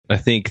I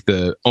think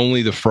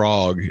only the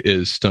frog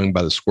is stung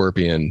by the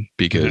scorpion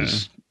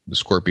because the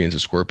scorpion's a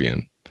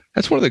scorpion.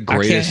 That's one of the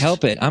greatest. I can't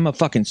help it. I'm a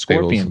fucking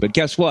scorpion. But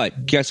guess what?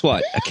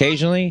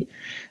 Occasionally,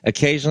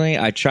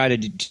 I try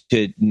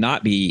to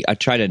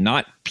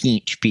not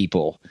pinch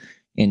people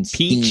and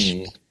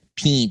sting.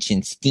 Pinch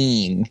and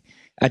sting.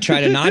 I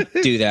try to not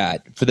do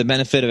that for the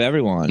benefit of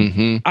everyone.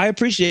 Mm-hmm. I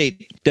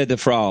appreciate that the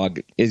frog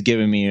is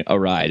giving me a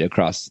ride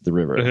across the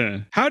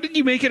river. How did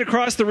you make it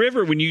across the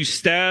river when you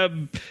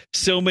stab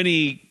so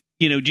many,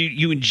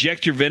 you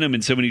inject your venom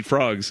in so many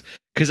frogs?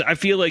 Because I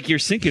feel like you're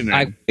sinking there.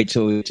 I wait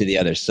till to the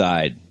other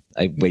side.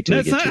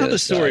 That's not how the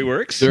story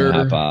works. You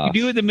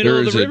do it in the middle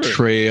of the river. There's a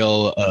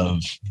trail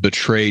of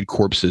betrayed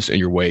corpses in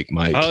your wake,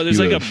 Mike. Oh, there's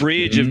a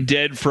bridge of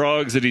dead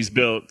frogs that he's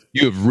built.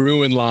 You have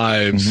ruined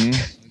lives.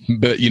 Mm-hmm.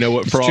 But you know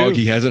what frog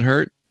he hasn't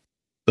hurt?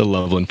 The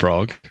Loveland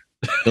frog.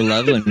 The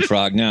Loveland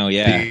frog, no,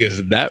 yeah.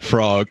 Because that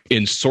frog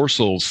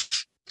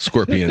ensorcels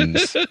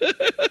scorpions.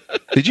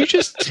 Did you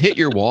just hit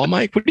your wall,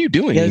 Mike? What are you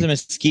doing? There's a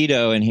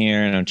mosquito in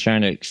here, and I'm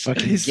trying to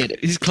fucking get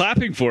it. He's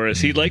clapping for us.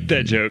 He liked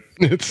that joke.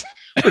 It's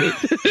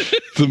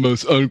the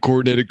most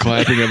uncoordinated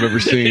clapping I've ever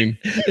seen.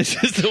 It's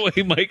just the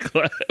way Mike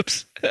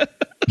claps.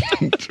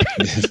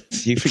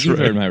 You've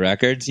heard my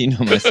records. You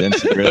know my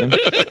sense of rhythm.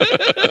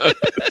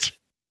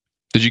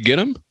 Did you get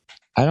him?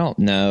 I don't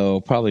know.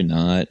 Probably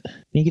not.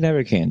 You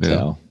never can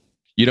tell.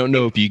 You don't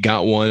know if you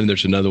got one and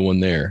there's another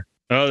one there.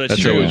 Oh, that's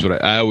true. Always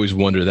what I always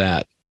wonder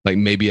that. Like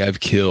maybe I've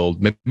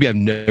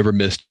never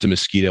missed a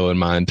mosquito in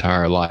my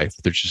entire life.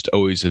 There's just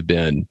always have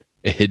been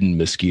a hidden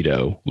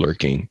mosquito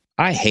lurking.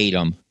 I hate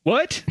them.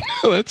 What?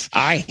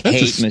 I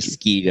hate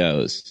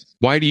mosquitoes.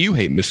 Why do you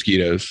hate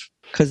mosquitoes?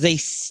 Because they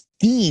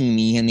sting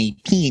me and they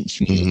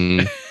pinch me.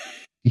 Mm-hmm.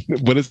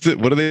 What is it?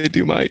 What do they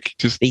do, Mike?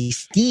 They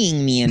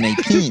sting me and they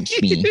pinch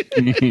me.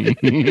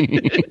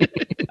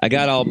 I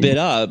got all bit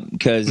up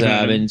because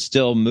I've been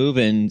still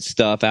moving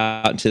stuff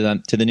out to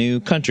the new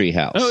country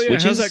house. Oh yeah,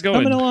 how's that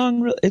going? Coming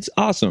along. It's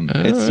awesome.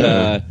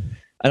 I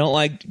don't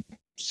like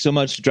so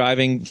much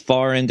driving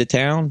far into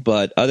town,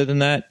 but other than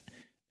that,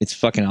 it's a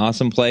fucking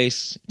awesome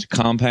place. It's a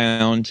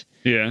compound.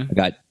 Yeah, I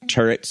got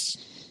turrets.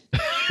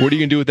 What are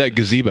you gonna do with that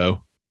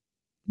gazebo?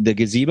 The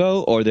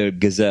gazebo or the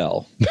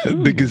gazelle?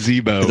 The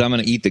gazebo. Because I'm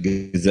going to eat the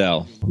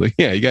gazelle.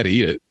 Yeah, you got to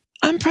eat it.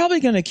 I'm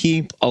probably going to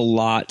keep a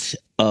lot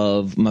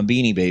of my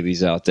Beanie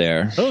Babies out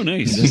there. Oh,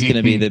 nice. This is going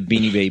to be the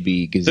Beanie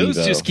Baby gazebo.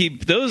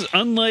 Those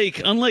unlike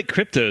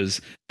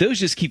cryptos, those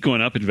just keep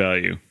going up in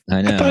value.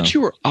 I know. I thought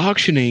you were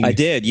auctioning. I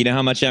did. You know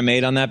how much I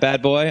made on that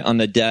bad boy? On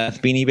the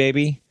Death Beanie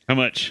Baby? How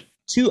much?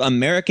 $2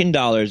 American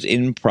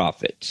in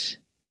profit.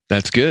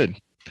 That's good.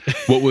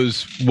 What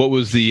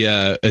was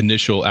the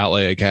initial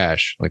outlay of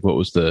cash? Like what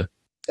was the?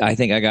 I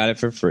think I got it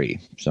for free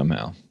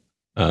somehow.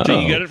 So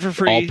you got it for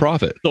free, all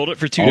profit. Sold it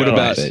for $2. What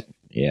about it?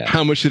 Yeah.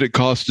 How much did it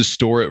cost to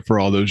store it for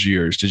all those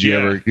years? Did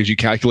you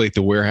calculate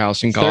the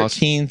warehousing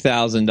cost?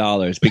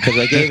 $13,000 because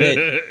I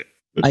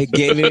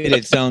gave it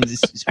its own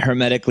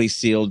hermetically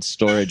sealed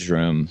storage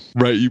room.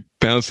 Right, you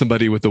found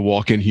somebody with a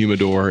walk-in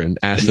humidor and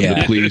asked them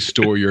to please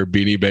store your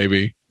Beanie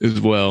Baby as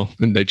well,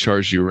 and they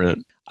charged you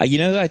rent.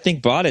 Who I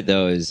think bought it,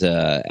 though, is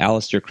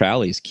Aleister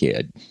Crowley's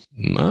kid.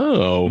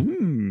 Oh.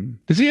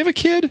 Does he have a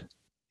kid?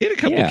 He had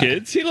a couple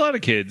kids. He had a lot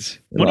of kids.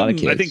 One of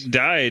them, I think,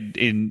 died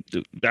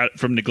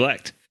from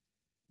neglect.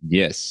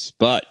 Yes,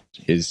 but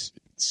his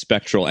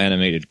spectral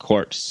animated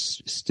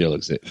corpse still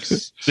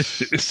exists.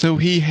 So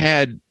he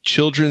had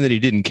children that he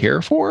didn't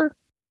care for?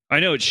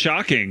 I know, it's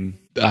shocking.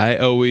 I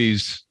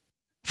always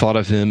thought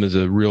of him as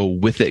a real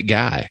with it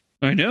guy.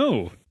 I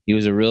know. He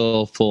was a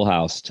real Full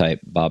House type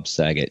Bob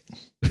Saget.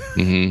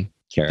 Mm-hmm.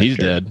 Character. He's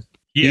dead.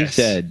 He's Yes.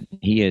 dead.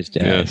 He is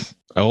dead. Yes.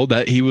 Oh,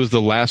 that he was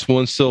the last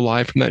one still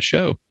alive from that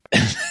show.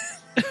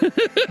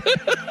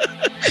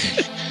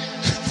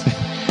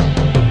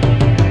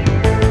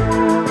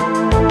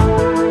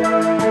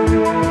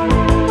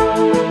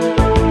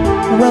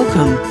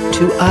 Welcome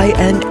to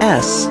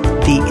INS,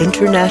 the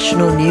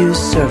International News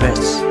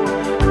Service,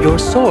 your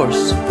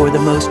source for the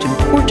most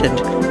important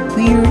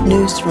weird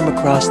news from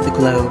across the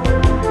globe.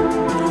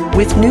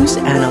 With news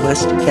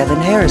analyst Kevin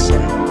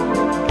Harrison,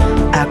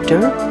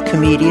 actor,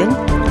 comedian,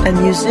 and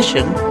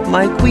musician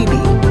Mike Wiebe,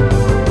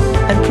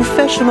 and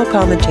professional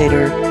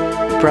commentator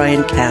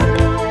Brian Camp.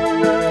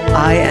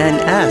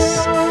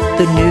 INS,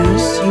 the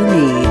news you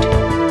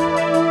need.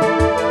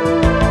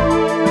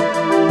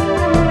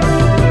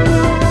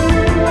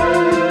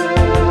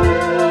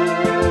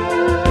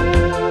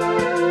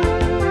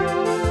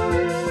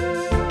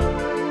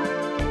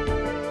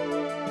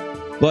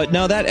 But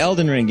no, that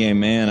Elden Ring game,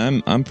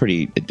 man, I'm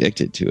pretty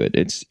addicted to it.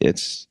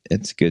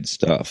 It's good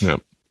stuff.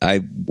 Yep.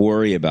 I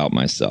worry about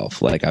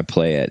myself. Like I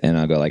play it and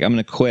I go like, I'm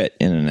going to quit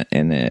in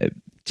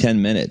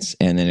 10 minutes.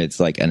 And then it's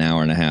like an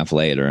hour and a half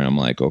later. And I'm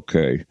like,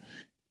 okay,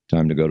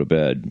 time to go to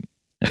bed.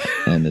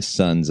 And the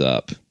sun's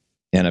up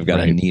and I've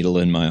got a needle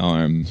in my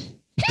arm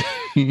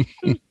and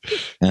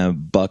I'm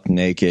buck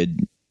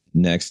naked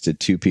next to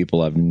two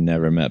people I've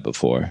never met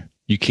before.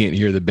 You can't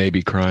hear the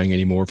baby crying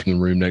anymore from the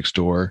room next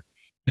door.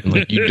 And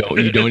like you don't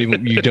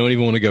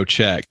even want to go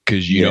check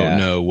because you don't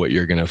know what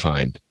you're gonna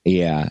find.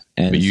 Yeah,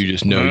 but you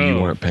just know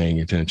you weren't paying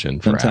attention.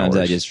 For sometimes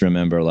hours. I just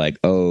remember like,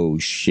 oh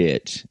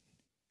shit,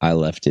 I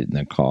left it in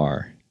the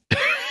car.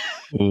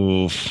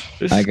 Oof.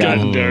 I got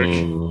home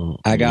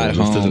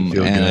and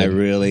good.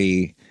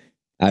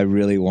 I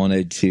really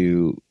wanted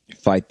to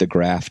fight the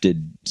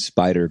grafted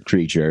spider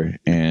creature,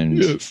 and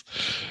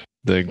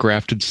the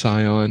grafted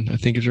scion, I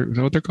think is that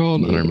what they're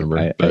called? I don't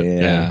remember.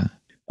 Yeah.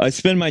 I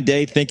spend my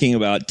day thinking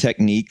about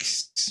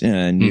techniques,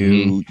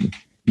 new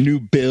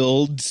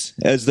builds,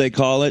 as they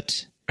call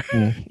it.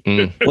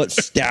 What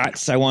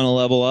stats I want to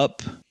level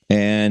up,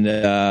 and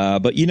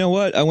but you know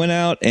what? I went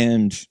out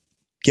and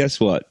guess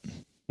what?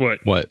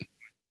 What?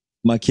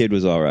 My kid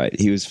was all right.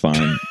 He was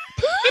fine.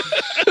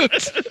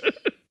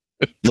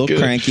 Little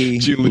cranky.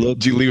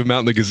 Did you leave him out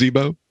in the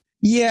gazebo?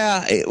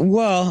 Yeah,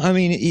 well, I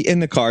mean, in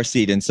the car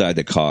seat inside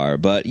the car,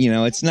 but you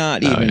know, it's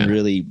not even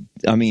really.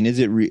 I mean, is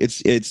it?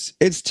 It's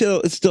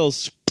still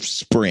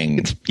spring.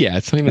 It's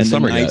not even and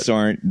summer the nights yet.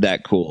 aren't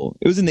that cool.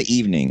 It was in the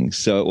evening,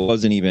 so it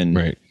wasn't even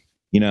right.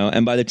 You know,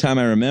 and by the time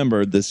I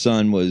remembered, the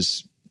sun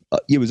was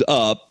it was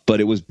up,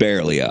 but it was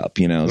barely up.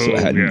 You know, so it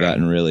hadn't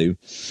gotten really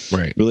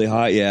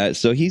hot yet.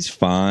 So he's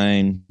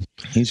fine.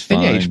 He's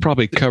fine. And he's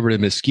probably covered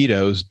in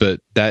mosquitoes,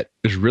 but that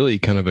is really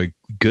kind of a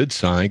good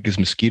sign because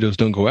mosquitoes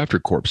don't go after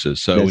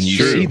corpses. So when you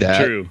see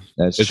that,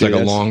 it's like a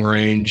long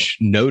range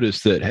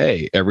notice that,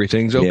 hey,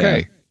 everything's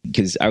okay.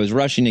 Because I was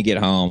rushing to get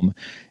home,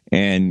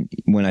 and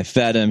when I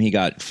fed him, he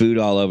got food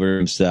all over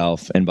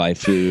himself. And by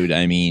food,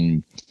 I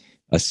mean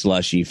a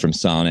slushie from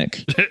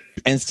Sonic.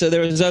 And so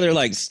there was other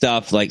like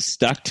stuff like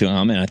stuck to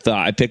him. And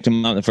I picked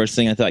him up. The first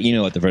thing I thought, you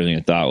know what the first thing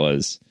I thought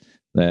was?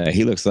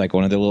 He looks like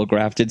one of the little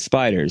grafted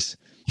spiders.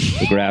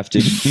 The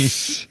grafted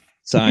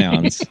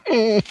scions.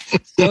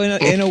 So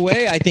in a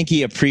way, I think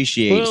he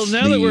appreciates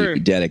the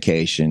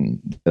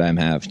dedication that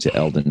I have to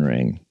Elden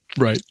Ring.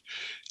 Right.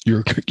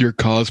 You're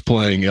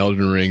cosplaying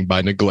Elden Ring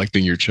by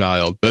neglecting your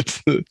child.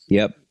 That's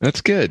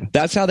good.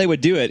 That's how they would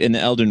do it in the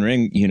Elden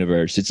Ring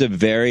universe. It's a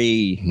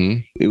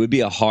very it would be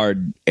a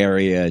hard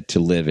area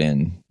to live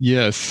in.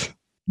 Yes.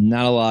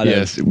 Not a lot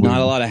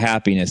of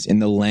happiness in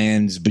the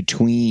lands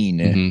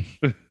between.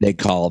 They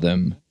call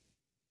them.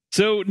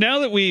 So now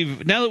that we've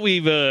had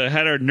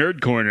our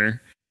nerd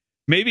corner,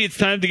 maybe it's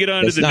time to get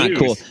on to the news.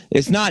 Cool.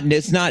 It's not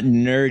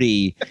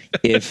nerdy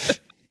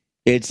if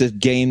it's a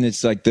game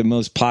that's like the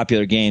most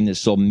popular game that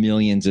sold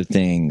millions of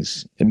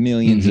things,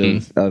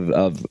 millions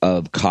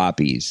of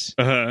copies.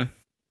 Well,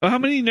 how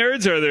many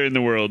nerds are there in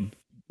the world?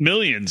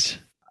 Millions.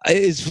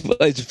 Is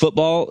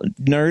football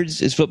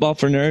nerds? Is football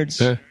for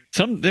nerds?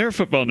 They're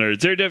football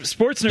nerds. They're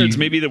sports nerds.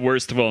 Maybe the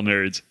worst of all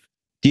nerds.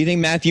 Do you think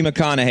Matthew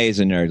McConaughey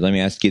is a nerd? Let me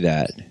ask you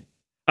that.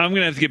 I'm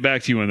gonna have to get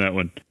back to you on that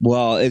one.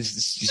 Well,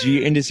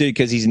 you're indecision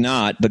because he's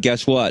not. But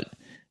guess what?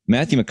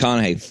 Matthew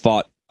McConaughey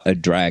fought a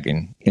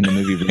dragon in the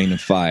movie Reign of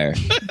Fire.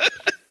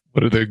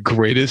 One of the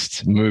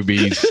greatest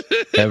movies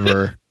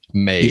ever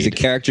made. The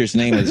character's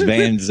name was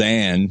Van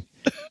Zandt.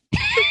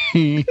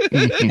 And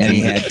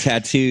he had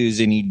tattoos,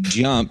 and he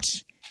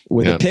jumped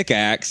with a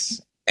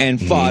pickaxe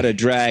and fought a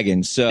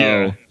dragon.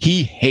 So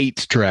he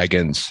hates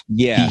dragons.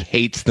 Yeah. He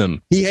hates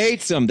them.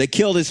 They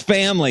killed his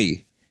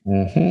family.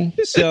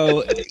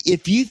 So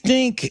if you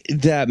think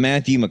that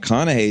Matthew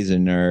McConaughey's a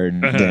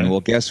nerd, then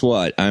well, guess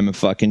what? I'm a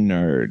fucking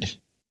nerd.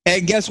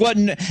 And guess what?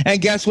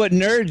 And guess what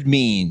nerd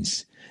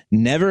means?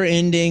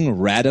 Never-ending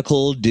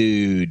radical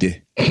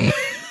dude.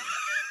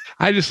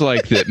 I just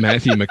like that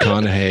Matthew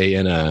McConaughey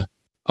and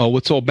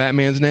what's old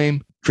Batman's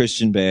name?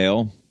 Christian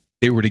Bale.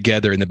 They were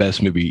together in the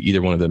best movie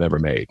either one of them ever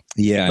made.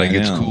 Yeah, like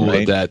it's cool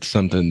that that's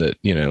something that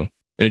and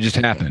it just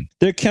happened.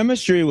 Their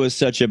chemistry was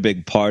such a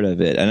big part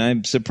of it, and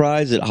I'm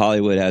surprised that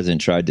Hollywood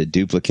hasn't tried to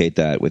duplicate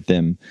that with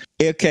them.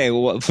 Okay,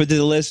 well, for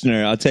the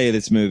listener, I'll tell you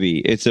this movie.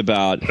 It's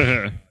about.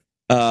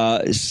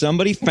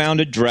 Somebody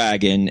found a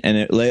dragon, and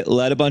it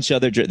led a bunch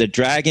of a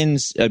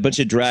bunch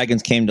of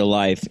dragons came to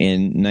life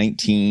in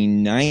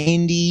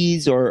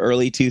 1990s or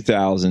early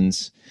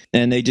 2000s,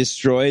 and they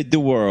destroyed the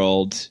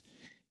world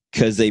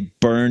because they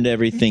burned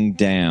everything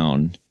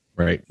down.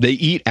 Right. They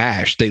eat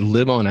ash. They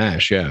live on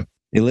ash. Yeah.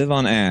 They live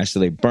on ash. So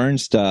they burn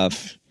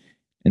stuff,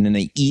 and then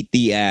they eat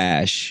the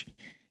ash,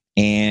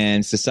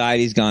 and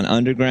society's gone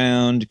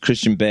underground.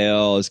 Christian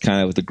Bale is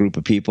kind of with a group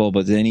of people,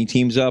 but then he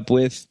teams up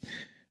with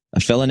a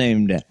fella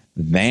named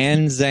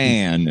Van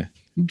Zandt.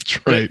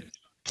 That's right.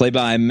 Played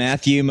by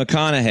Matthew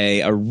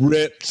McConaughey, a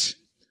ripped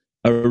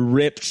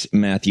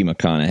Matthew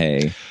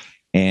McConaughey.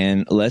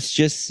 And let's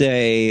just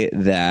say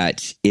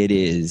that it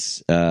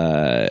is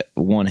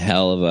one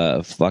hell of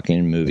a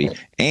fucking movie.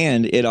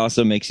 And it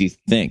also makes you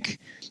think.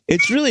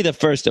 It's really the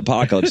first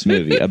apocalypse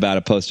movie about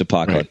a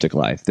post-apocalyptic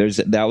life.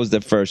 That was the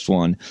first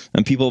one.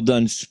 And people have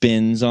done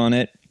spins on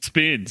it.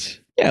 Spins.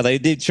 Yeah,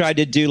 they tried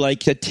to do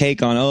like a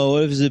take on,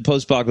 what if it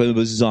post-apocalypse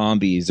was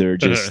zombies or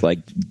just like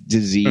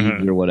disease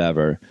or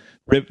whatever.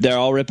 They're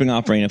all ripping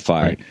off Reign of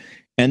Fire. Right.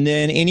 And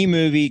then any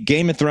movie,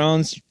 Game of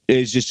Thrones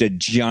is just a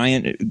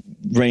giant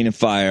Reign of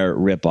Fire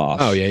ripoff.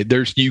 Oh yeah,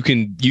 you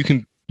can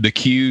the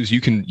cues,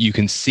 you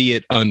can see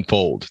it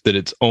unfold, that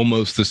it's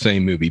almost the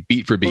same movie,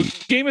 beat for beat. Well,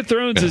 Game of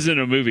Thrones isn't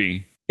a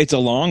movie. It's a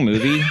long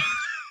movie.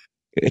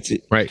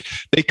 Right.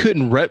 They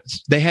couldn't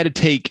they had to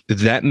take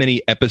that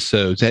many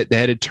episodes. They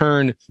had to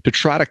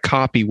try to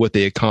copy what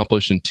they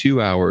accomplished in 2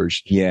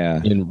 hours.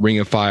 Yeah. In Ring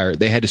of Fire.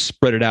 They had to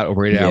spread it out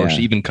over 8 hours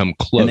to even come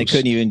close. And they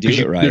couldn't even do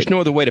it right. There's no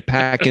other way to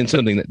pack in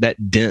something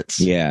that dense.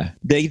 Yeah.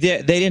 They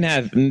didn't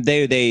have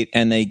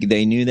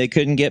they knew they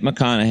couldn't get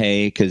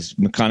McConaughey because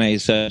McConaughey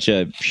is such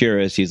a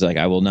purist. He's like,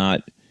 I'll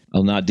not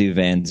do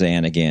Van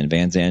Zandt again.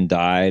 Van Zandt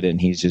died, and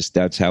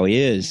that's how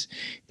he is.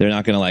 They're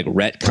not going to like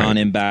retcon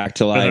him back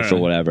to life or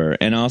whatever.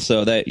 And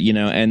also that,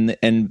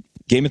 and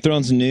Game of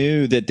Thrones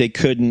knew that they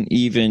couldn't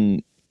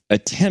even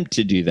attempt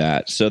to do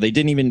that. So they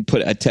didn't even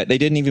put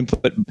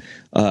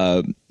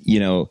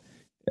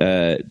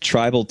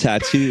tribal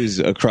tattoos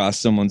across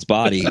someone's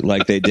body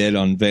like they did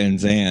on Van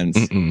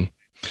Zandt's.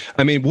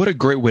 I mean, what a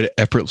great way to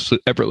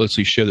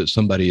effortlessly show that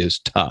somebody is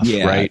tough,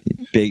 right?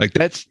 Like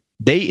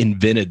they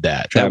invented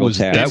that. Tribal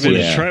tats.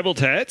 Tribal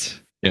tats?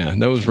 Yeah,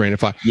 that was Rain of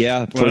Fire.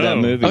 Yeah, for that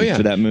movie. Oh, yeah.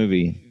 For that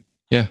movie.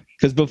 Yeah.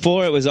 Because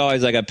before it was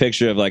always like a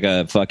picture of like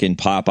a fucking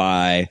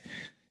Popeye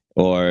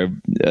or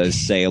a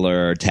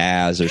Sailor or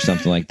Taz or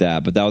something like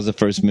that. But that was the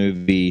first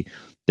movie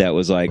that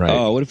was like,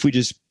 oh, what if we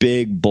just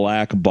big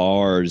black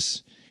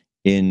bars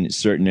in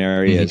certain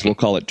areas? We'll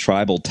call it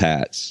tribal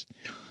tats.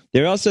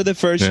 They're also the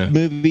first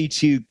movie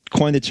to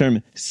coin the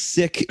term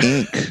sick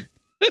ink.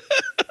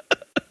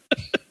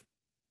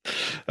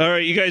 All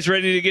right, you guys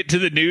ready to get to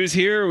the news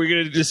here? We're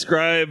going to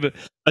describe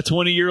a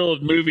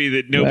 20-year-old movie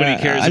that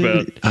nobody cares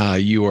about.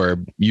 You are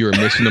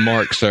missing the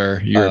mark, sir.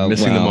 You're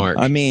missing the mark.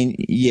 I mean,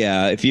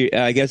 yeah.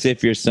 I guess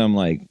if you're some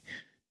like,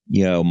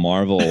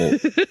 Marvel,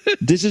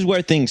 this is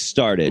where things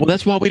started. Well,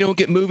 that's why we don't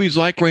get movies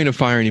like Rain of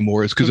Fire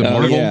anymore. It's because of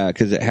Marvel. Yeah,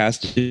 because it has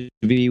to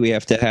be. We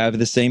have to have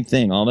the same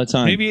thing all the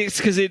time. Maybe it's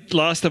because it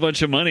lost a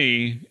bunch of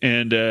money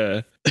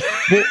and.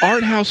 Well,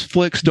 art house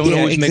flicks don't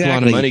always make a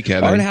lot of money,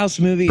 Kevin. Art house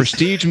movies,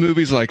 prestige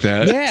movies like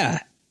that. Yeah,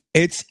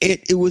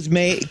 it was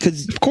made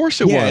because of course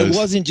it was. It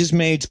wasn't just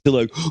made to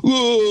like,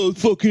 oh,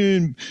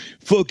 fucking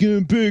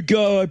big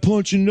guy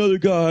punching another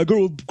guy,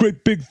 girl with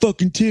great big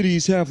fucking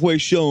titties halfway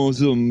showing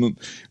some,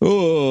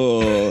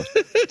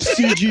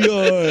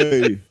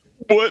 CGI.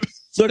 What?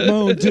 Suck my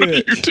own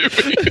dick.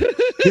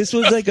 This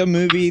was like a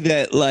movie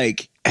that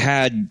like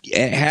had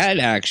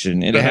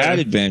action, it had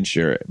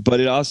adventure,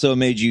 but it also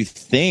made you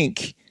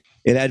think.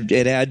 It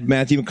had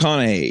Matthew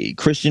McConaughey,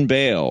 Christian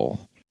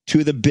Bale, two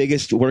of the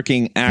biggest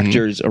working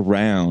actors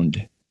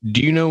around. Do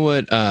you know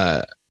what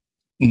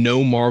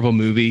no Marvel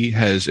movie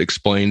has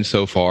explained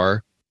so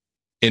far?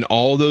 In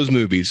all those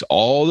movies,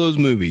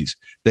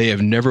 they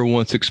have never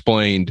once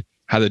explained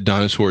how the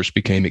dinosaurs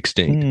became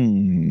extinct.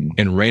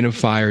 And Reign of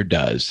Fire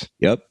does.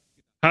 Yep.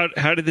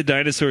 How did the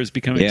dinosaurs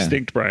become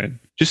extinct, Brian?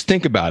 Just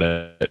think about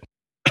it.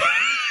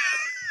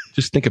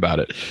 Just think about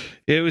it.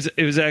 It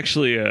was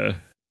actually an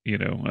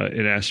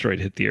asteroid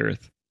hit the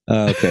Earth.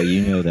 Okay,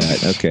 you know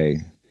that. Okay.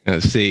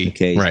 See,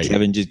 okay, right.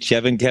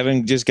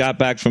 Kevin just got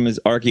back from his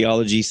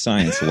archaeology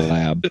science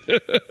lab.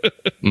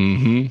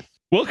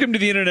 Welcome to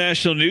the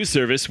International News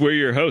Service. We're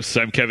your hosts.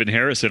 I'm Kevin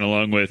Harrison,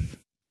 along with...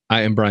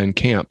 I am Brian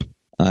Camp.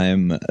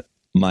 I'm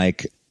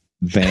Mike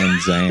Van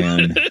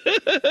Zandt.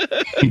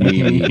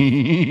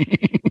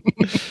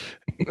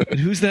 And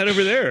who's that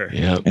over there?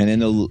 Yeah. And in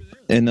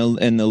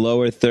the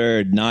lower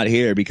third, not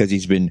here because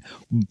he's been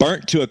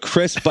burnt to a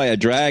crisp by a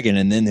dragon,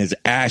 and then his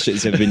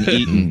ashes have been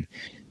eaten.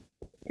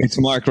 It's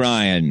Mark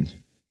Ryan.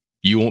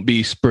 You won't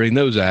be spreading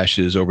those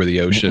ashes over the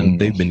ocean.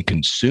 They've been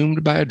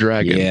consumed by a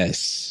dragon.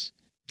 Yes.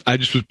 I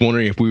just was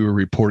wondering if we were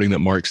reporting that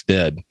Mark's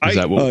dead. Is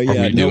that what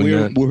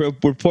we're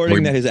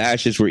reporting that his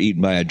ashes were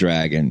eaten by a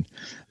dragon.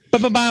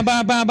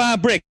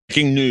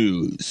 Breaking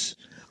news.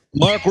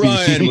 Mark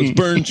Ryan was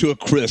burned to a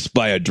crisp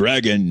by a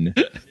dragon,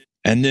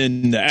 and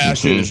then the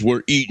ashes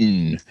were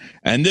eaten,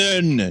 and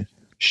then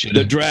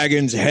the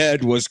dragon's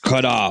head was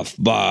cut off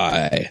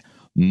by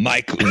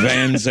Mike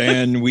Van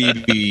Zandt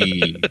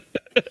Wiebe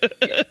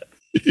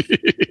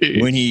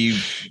when he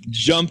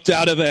jumped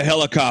out of a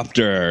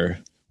helicopter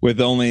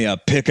with only a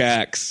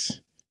pickaxe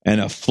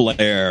and a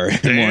flare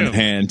in one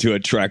hand to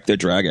attract the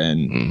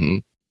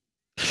dragon.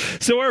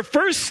 So our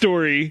first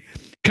story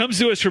comes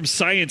to us from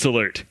Science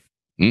Alert.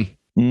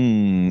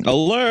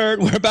 Alert,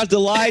 we're about to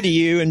lie to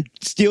you and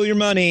steal your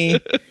money.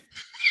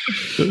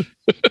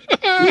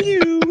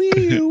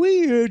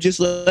 Just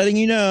letting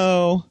you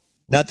know.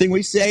 Nothing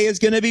we say is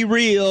going to be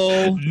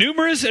real.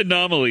 Numerous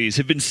anomalies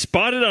have been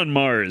spotted on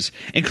Mars,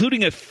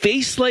 including a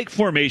face-like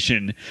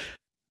formation,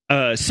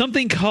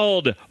 something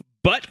called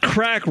butt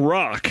crack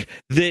rock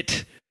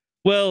that,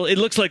 well, it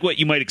looks like what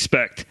you might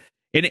expect.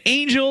 An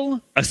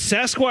angel, a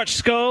Sasquatch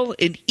skull,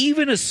 and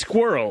even a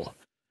squirrel.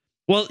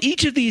 While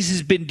each of these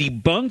has been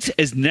debunked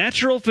as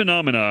natural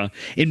phenomena,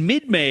 in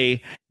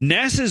mid-May,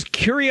 NASA's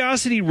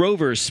Curiosity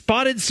rover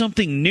spotted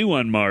something new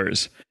on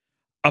Mars.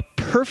 A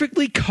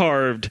perfectly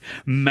carved,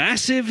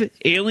 massive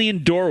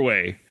alien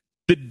doorway.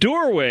 The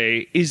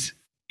doorway is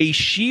a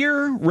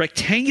sheer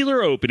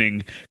rectangular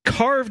opening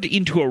carved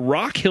into a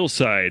rock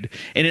hillside,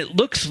 and it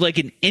looks like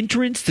an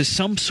entrance to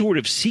some sort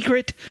of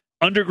secret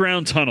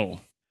underground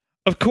tunnel.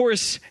 Of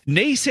course,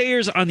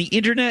 naysayers on the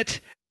internet,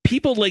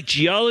 people like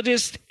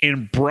geologist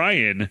and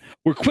Brian,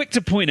 were quick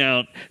to point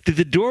out that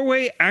the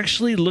doorway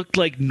actually looked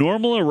like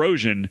normal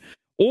erosion,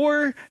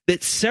 or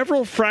that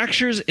several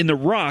fractures in the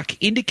rock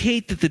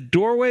indicate that the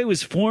doorway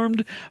was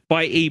formed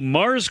by a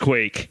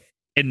Marsquake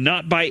and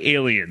not by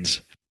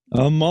aliens.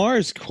 A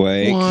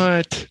Marsquake?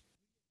 What?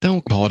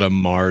 Don't call it a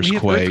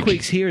Marsquake. We have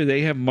earthquakes here.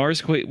 They have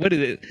Marsquake. What is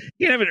it?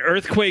 You can have an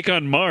earthquake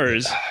on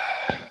Mars.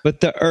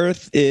 But the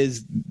Earth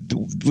is,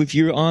 if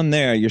you're on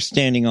there, you're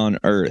standing on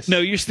Earth. No,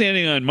 you're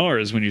standing on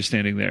Mars when you're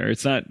standing there.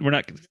 It's not. We're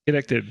not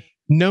connected.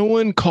 No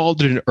one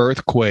called it an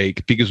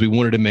earthquake because we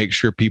wanted to make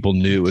sure people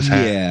knew it was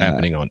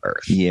happening on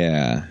Earth.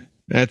 Yeah,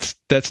 that's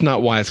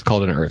not why it's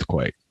called an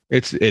earthquake.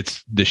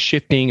 It's the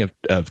shifting of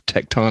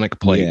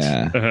tectonic plates.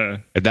 Yeah,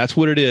 If that's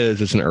what it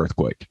is. It's an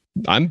earthquake.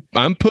 I'm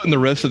putting the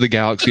rest of the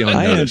galaxy on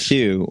notice. I am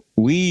too.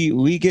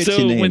 We get to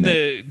name it. So when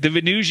the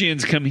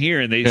Venusians come here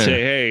and they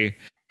say, "Hey,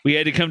 we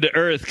had to come to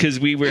Earth because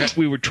we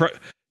were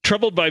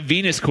troubled by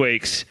Venus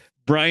quakes,"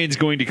 Brian's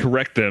going to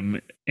correct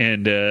them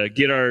and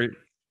get our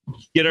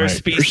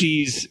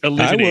species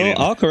eliminated. I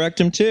will. I'll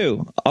correct him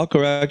too.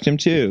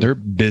 They're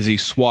busy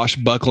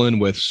swashbuckling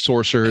with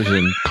sorcerers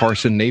and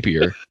Carson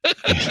Napier.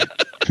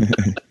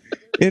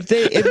 If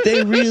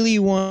they really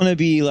want to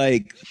be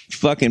like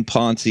fucking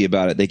Ponzi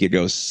about it, they could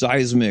go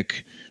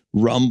seismic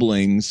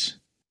rumblings.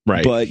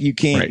 Right. But you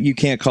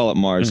can't call it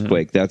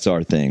Marsquake. That's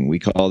our thing. We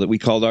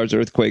called ours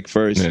earthquake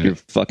first. Yeah. You're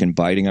fucking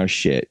biting our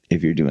shit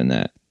if you're doing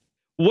that.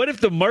 What if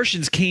the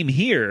Martians came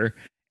here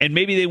and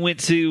maybe they went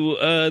to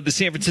the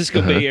San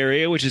Francisco Bay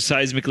Area, which is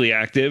seismically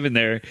active, and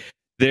they're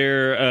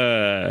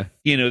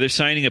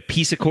signing a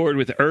peace accord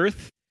with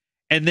Earth,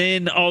 and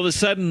then all of a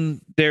sudden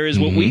there is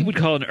what we would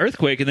call an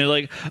earthquake, and they're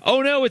like,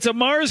 "Oh no, it's a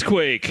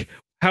Marsquake."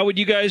 How would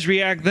you guys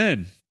react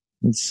then?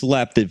 We'd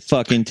slap the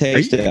fucking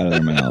taste out of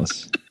their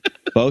mouths.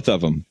 Both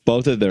of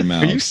their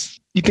mouths.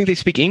 You think they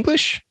speak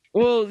English?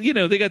 Well,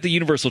 they got the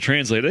universal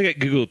translator. They got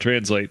Google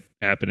Translate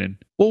happening.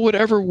 Well,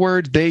 whatever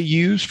word they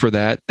use for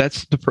that,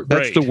 that's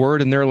the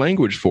word in their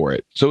language for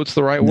it. So it's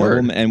the right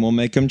word. And we'll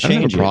make them change it. I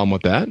don't have a problem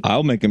with that.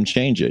 I'll make them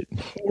change it.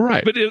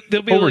 Right. But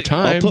they'll be over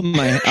time.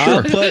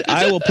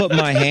 I will put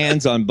my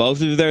hands on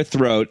both of their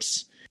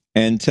throats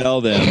and tell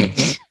them,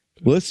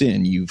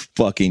 "Listen, you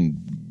fucking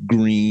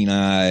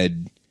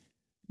green-eyed,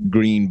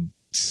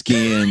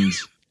 green-skinned,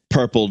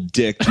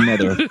 purple-dicked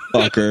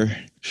motherfucker.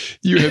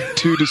 You have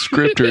two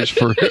descriptors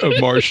for a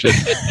Martian,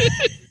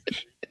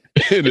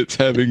 and it's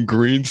having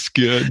green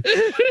skin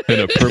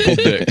and a purple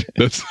dick.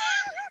 That's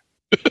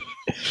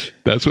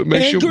what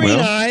makes and you green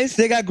eyes.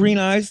 They got green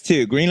eyes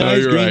too. Green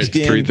eyes, green right.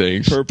 skin, 3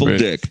 things. Purple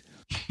dick.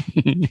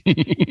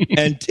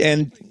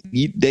 and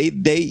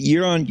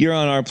you're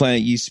on our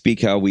planet. You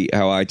speak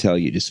how I tell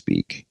you to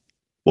speak.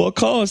 Well,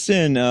 call us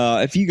in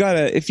if you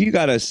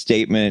got a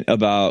statement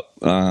about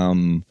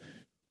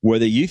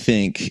whether you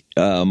think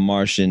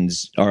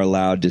Martians are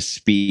allowed to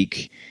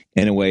speak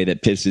in a way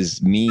that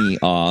pisses me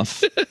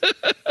off.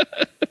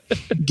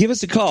 Give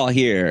us a call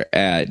here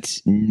at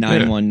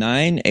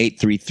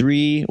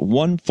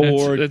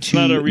 919-833-1429. That's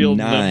not a real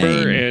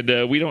number,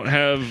 and we don't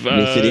have...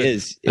 yes, it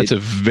is. That's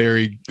a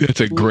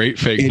great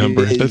fake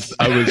number.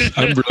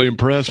 I'm really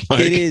impressed,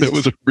 Mike. That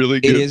was a really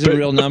good... It is a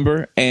real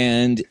number,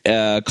 and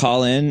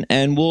call in,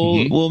 and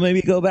we'll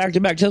maybe go back to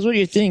back. Tell us what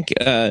you think.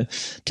 Tell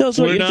us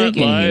what you're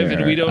thinking. We're not live, here.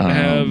 And we don't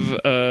have...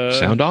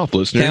 sound off,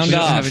 listeners. We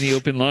don't have any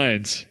open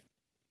lines.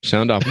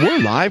 Sound off. We're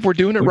live. We're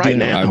doing it right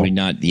now. Are we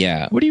not?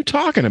 Yeah. What are you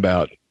talking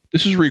about?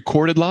 This is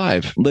recorded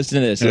live.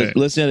 Listen to this.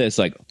 Listen to this.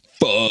 Like,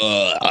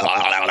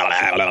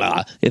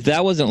 if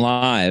that wasn't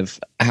live,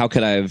 how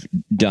could I have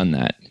done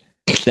that?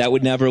 That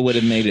would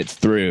have made it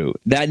through.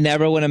 That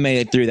never would have made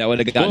it through. That would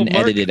have gotten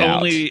edited out.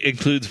 Only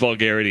includes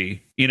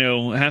vulgarity.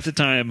 Half the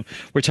time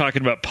we're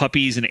talking about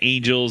puppies and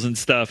angels and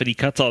stuff, and he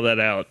cuts all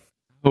that out.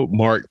 Oh,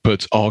 Mark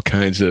puts all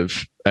kinds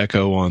of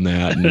echo on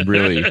that and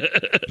really,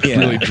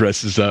 really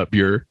dresses up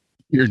your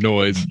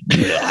noise.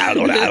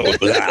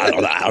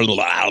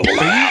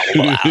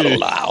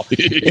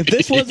 If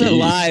this wasn't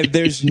live,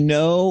 there's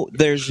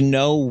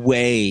no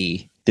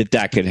way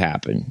that could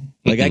happen.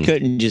 Like I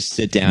couldn't just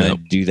sit down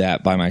and do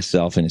that by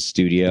myself in a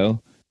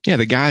studio. Yeah,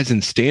 the guys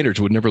in standards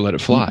would never let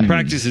it fly.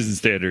 Practices and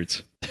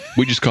standards.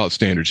 We just call it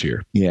standards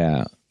here.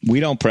 Yeah.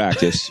 We don't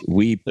practice.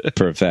 We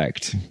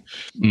perfect.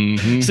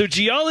 Mm-hmm. So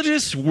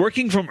geologists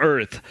working from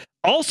Earth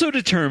also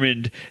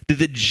determined that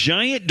the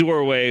giant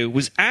doorway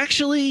was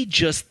actually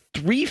just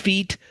 3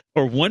 feet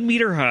or 1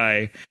 meter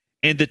high,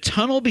 and the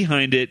tunnel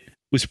behind it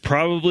was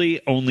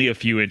probably only a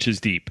few inches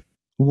deep.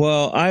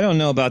 Well, I don't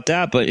know about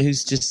that, but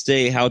who's to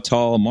say how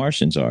tall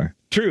Martians are?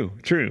 True.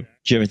 Did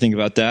you ever think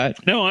about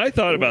that? No, I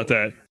thought about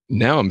that.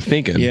 Now I'm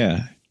thinking.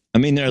 Yeah. I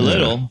mean, they're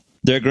little.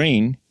 They're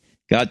green.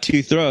 Got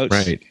 2 throats.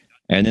 Right.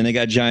 And then they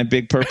got giant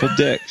big purple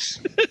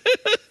dicks.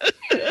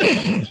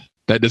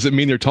 That doesn't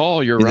mean they're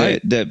tall. You're right.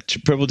 The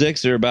purple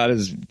dicks are about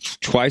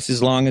twice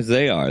as long as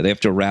they are. They have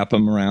to wrap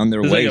them around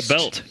their waist. Like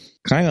a belt.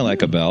 Kind of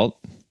like a belt.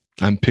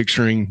 I'm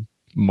picturing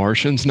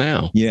Martians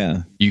now.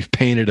 Yeah. You've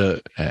painted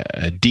a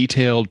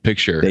detailed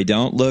picture. They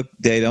don't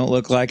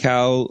look like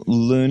how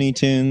Looney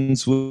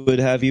Tunes would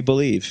have you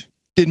believe.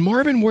 Did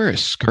Marvin wear a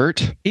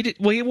skirt? He did.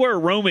 Well, he wore a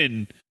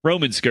Roman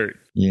skirt.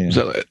 Yeah.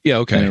 So, yeah.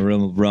 Okay. And a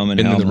Roman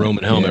and helmet. Then the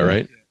Roman helmet,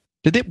 right?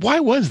 Why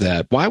was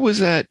that? Why was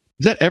that?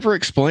 Is that ever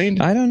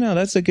explained? I don't know.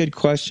 That's a good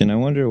question. I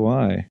wonder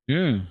why.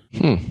 Yeah.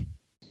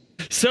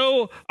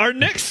 So our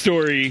next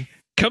story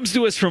comes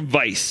to us from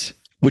Vice.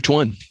 Which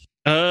one?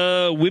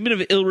 Women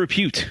of ill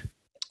repute.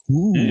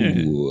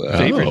 Ooh.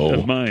 Favorite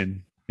of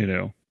mine.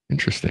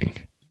 Interesting.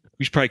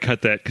 We should probably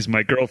cut that because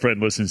my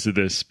girlfriend listens to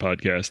this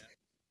podcast.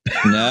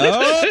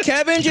 No,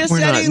 Kevin just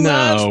said he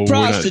loves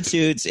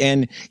prostitutes,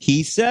 and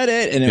he said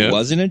it, and it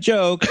wasn't a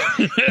joke.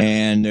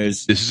 And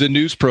this is a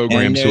news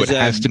program, so it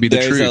has to be the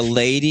truth. There's a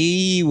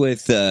lady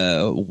with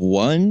a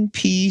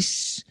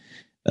one-piece,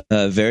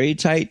 very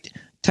tight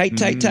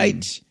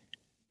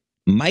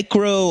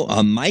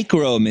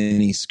micro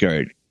mini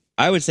skirt.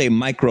 I would say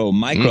micro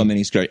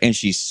mini skirt, and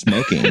she's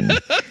smoking,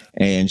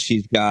 and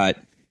she's got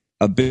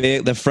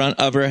the front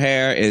of her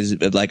hair is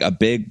like a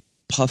big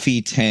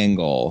puffy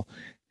tangle.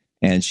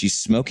 And she's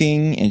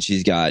smoking, and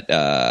she's got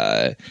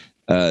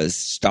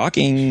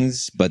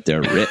stockings, but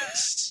they're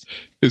ripped.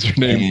 Is her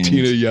name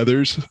Tina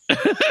Yothers?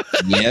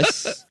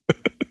 Yes.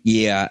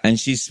 Yeah, and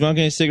she's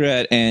smoking a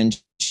cigarette,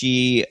 and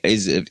she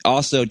is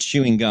also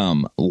chewing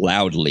gum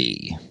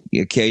loudly.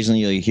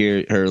 Occasionally, you'll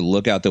hear her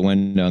look out the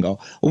window and go,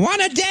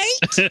 "Want a date?"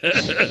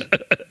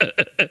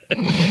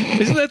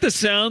 Isn't that the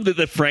sound that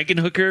the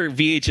Frankenhooker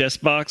VHS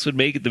box would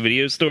make at the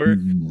video store?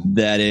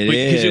 That it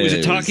is. Because it was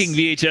a talking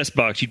VHS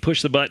box. You'd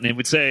push the button and it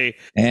would say...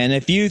 And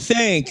if you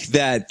think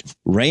that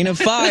Reign of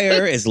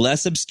Fire is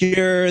less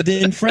obscure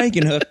than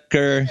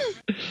Frankenhooker,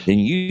 then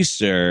you,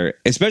 sir,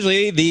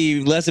 especially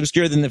the less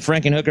obscure than the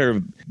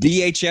Frankenhooker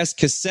VHS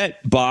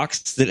cassette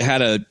box that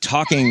had a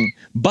talking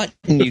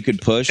button you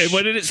could push. And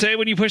what did it say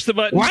when you pushed the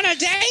button? Want a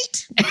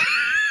date?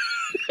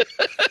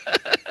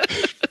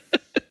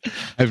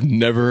 I've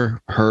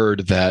never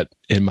heard that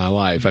in my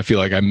life. I feel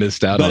like I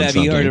missed out on something. But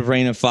have you heard of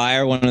Reign of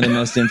Fire, one of the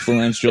most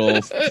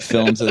influential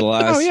films of the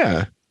last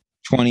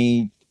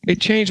 20 It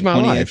changed my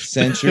 20th life.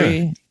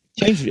 Century?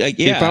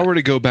 If I were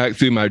to go back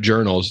through my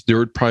journals, there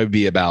would probably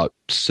be about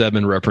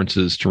 7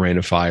 references to Reign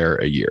of Fire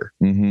a year.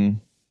 Mm-hmm.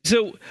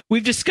 So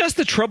we've discussed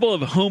the trouble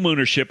of home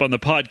ownership on the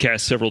podcast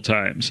several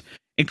times,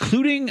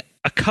 including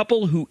a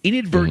couple who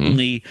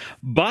inadvertently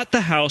bought the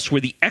house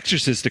where The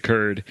Exorcist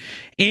occurred,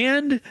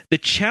 and the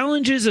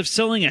challenges of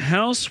selling a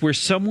house where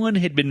someone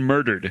had been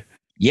murdered.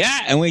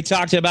 Yeah, and we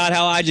talked about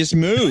how I just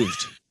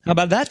moved. How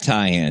about that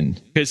tie-in?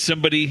 Because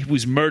somebody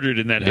was murdered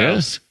in that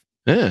house.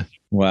 Yeah.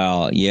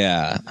 Well,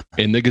 yeah.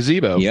 In the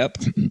gazebo. Yep.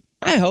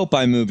 I hope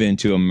I move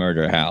into a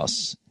murder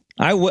house.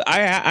 I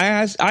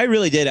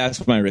really did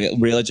ask my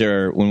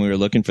realtor when we were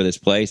looking for this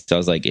place. I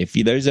was like, if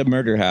there's a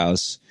murder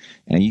house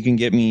and you can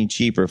get me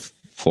cheaper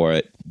for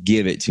it,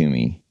 give it to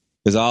me.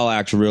 Because I'll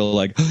act real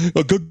like, ghost.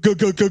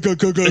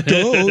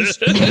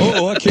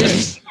 Oh, I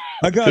can't.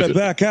 I got to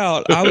back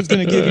out. I was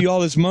going to give you all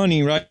this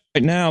money right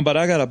now, but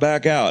I got to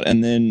back out.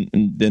 And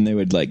then they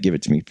would like give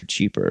it to me for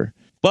cheaper.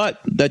 But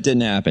that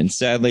didn't happen.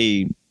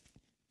 Sadly,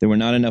 there were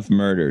not enough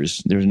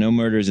murders. There was no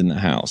murders in the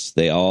house.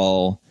 They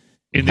all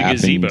in the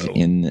gazebo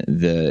in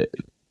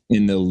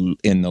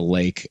the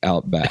lake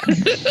out back.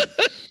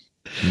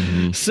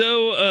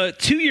 So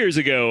 2 years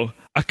ago,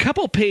 a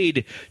couple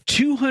paid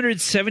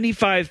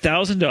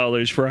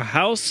 $275,000 for a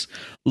house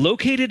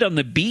located on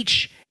the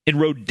beach in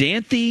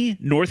Rodanthe,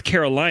 North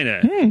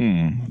Carolina.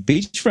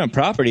 Beachfront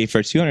property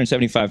for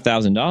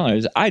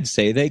 $275,000. I'd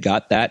say they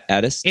got that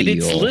at a steal. And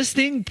its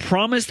listing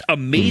promised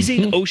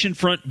amazing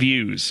oceanfront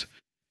views.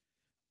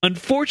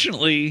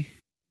 Unfortunately,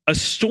 a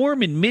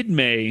storm in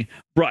mid-May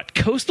brought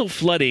coastal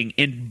flooding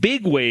and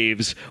big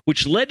waves,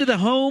 which led to the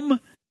home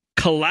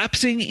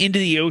collapsing into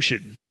the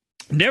ocean.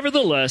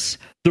 Nevertheless,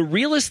 the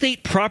real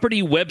estate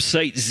property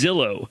website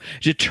Zillow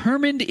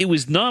determined it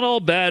was not all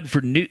bad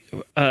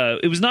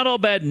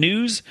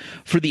news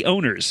for the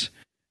owners.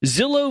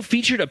 Zillow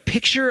featured a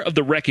picture of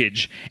the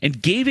wreckage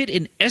and gave it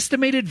an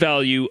estimated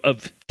value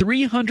of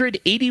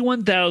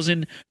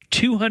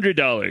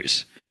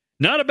 $381,200.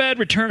 Not a bad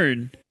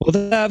return.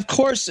 Well, of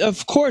course,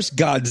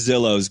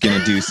 Godzillow's going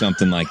to do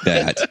something like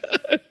that.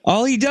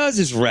 All he does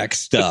is wreck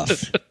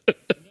stuff.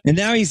 And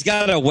now he's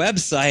got a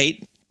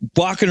website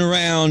walking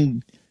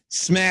around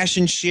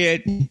smashing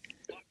shit,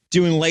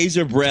 doing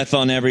laser breath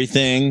on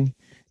everything,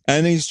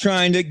 and he's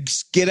trying to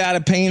get out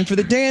of paying for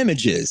the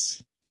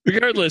damages.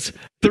 Regardless,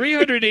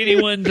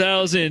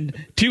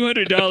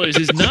 $381,200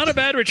 is not a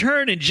bad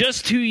return in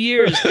just 2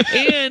 years,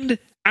 and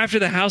after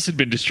the house had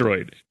been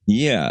destroyed.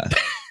 Yeah.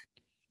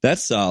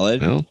 That's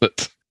solid. Well,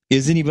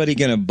 is anybody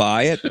going to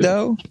buy it,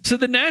 though? So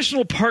the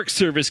National Park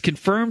Service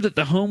confirmed that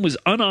the home was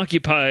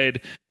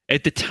unoccupied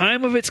at the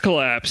time of its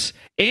collapse,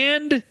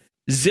 and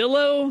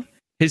Zillow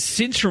has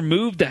since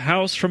removed the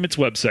house from its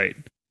website.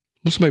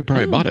 Well, somebody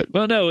probably bought it.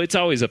 Well, no, it's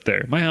always up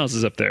there. My house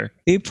is up there.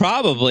 He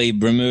probably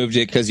removed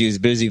it because he was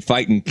busy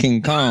fighting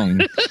King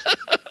Kong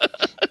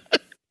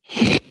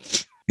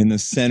in the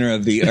center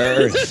of the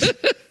earth.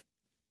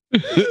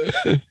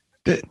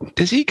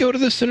 Does he go to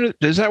the center?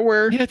 Is that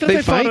where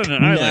they fight? On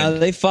an island. No,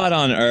 they fought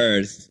on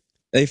Earth.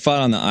 They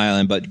fought on the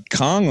island, but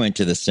Kong went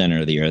to the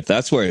center of the Earth.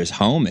 That's where his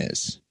home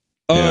is.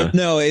 Oh,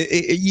 no.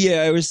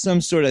 It was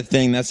some sort of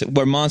thing. That's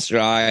where Monster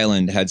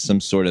Island had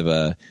some sort of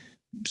a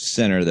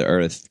center of the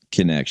Earth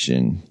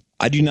connection.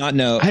 I do not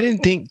know. I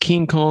didn't think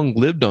King Kong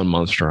lived on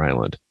Monster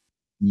Island.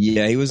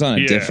 Yeah, he was on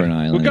a different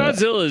island. Well,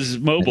 Godzilla's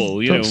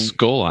mobile,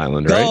 Skull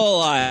Island, right?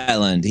 Skull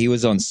Island. He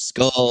was on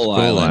Skull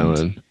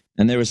Island.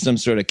 And there was some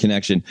sort of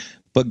connection.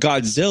 But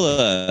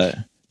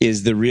Godzilla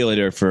is the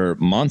realtor for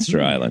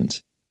Monster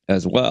Island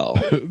as well.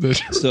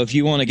 So if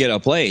you want to get a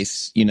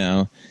place,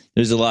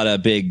 there's a lot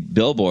of big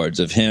billboards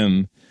of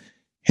him,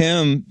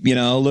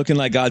 looking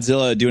like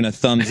Godzilla doing a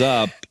thumbs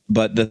up.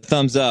 But the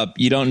thumbs up,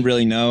 you don't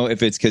really know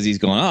if it's because he's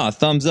going,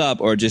 thumbs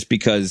up, or just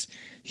because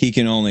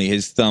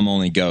his thumb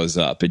only goes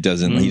up. It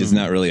doesn't, he does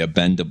not really a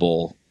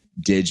bendable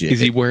digit. Is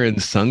he wearing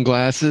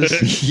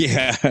sunglasses?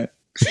 Yeah.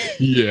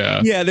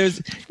 Yeah. Yeah,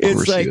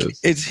 it's like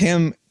it's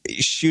him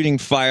shooting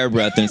fire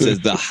breath and it says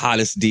the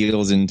hottest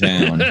deals in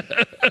town.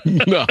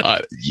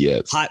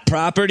 Yes. Hot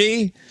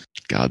property?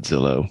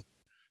 Godzilla.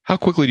 How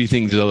quickly do you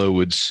think Zillow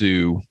would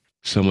sue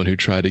someone who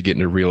tried to get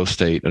into real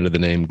estate under the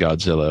name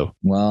Godzilla?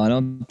 Well, I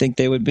don't think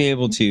they would be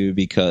able to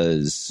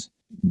because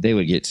they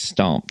would get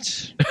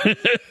stomped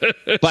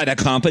by the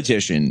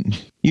competition.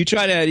 You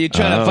try to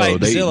fight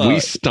Zillow. We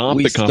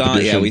stomped the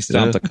competition. We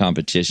stomped the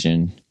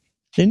competition.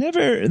 They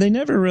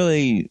never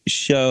really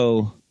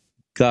show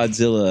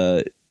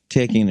Godzilla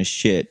taking a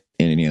shit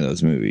in any of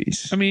those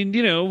movies. I mean,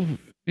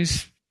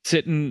 he's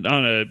sitting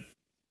on a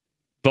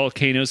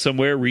volcano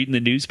somewhere reading the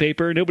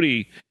newspaper.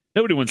 Nobody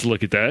wants to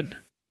look at that.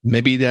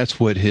 Maybe that's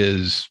what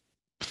his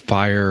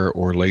fire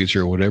or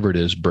laser or whatever it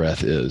is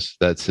breath is.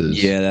 That's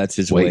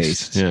his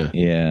waste.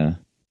 Yeah.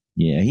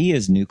 He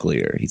is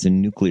nuclear. He's a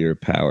nuclear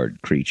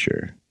powered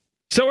creature.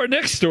 So our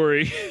next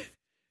story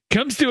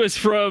comes to us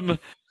from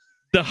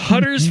the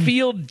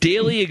Huddersfield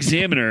Daily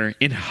Examiner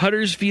in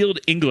Huddersfield,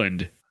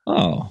 England.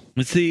 Oh.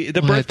 It's the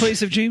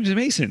birthplace of James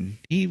Mason.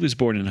 He was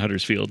born in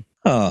Huddersfield.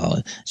 Oh,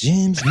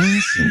 James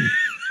Mason,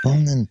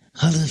 born in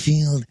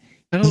Huddersfield.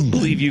 I don't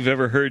believe you've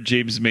ever heard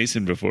James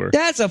Mason before.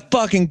 That's a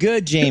fucking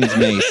good James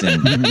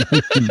Mason.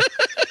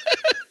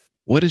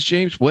 What is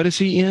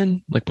he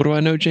in? Like, what do I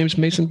know James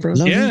Mason from?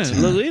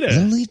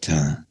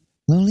 Lolita.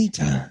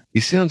 Lolita. He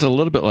sounds a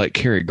little bit like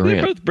Cary Grant.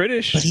 They're both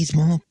British. But he's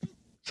more...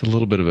 It's a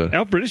little bit of a...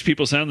 Now British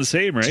people sound the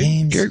same, right?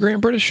 Cary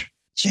Grant British?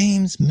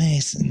 James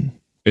Mason.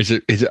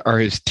 Are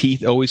his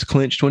teeth always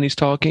clenched when he's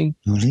talking?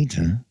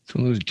 Lolita. So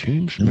it was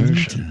James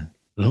Mason.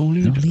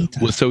 Lolita.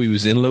 Well, so he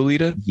was in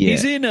Lolita? Yeah.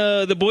 He's in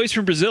The Boys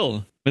from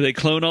Brazil, where they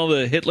clone all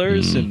the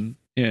Hitlers.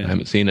 I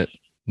haven't seen it.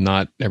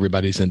 Not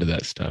everybody's into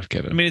that stuff,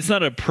 Kevin. I mean, it's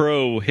not a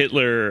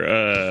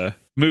pro-Hitler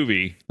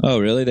movie. Oh,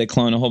 really? They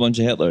clone a whole bunch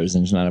of Hitlers,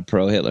 and it's not a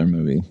pro-Hitler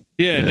movie.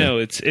 Yeah, no,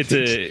 it's a,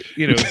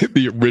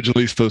 the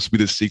originally supposed to be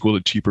the sequel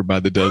to Cheaper by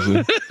the Dozen.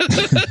 All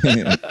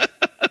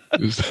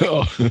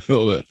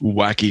the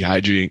wacky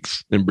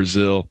hijinks in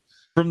Brazil.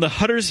 From the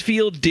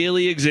Huddersfield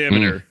Daily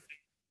Examiner.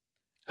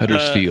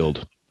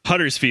 Huddersfield.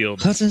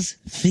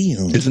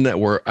 Isn't that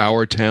where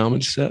Our Town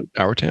is set?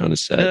 Our Town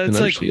is set in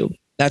Huddersfield.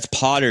 That's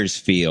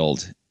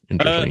Pottersfield.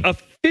 A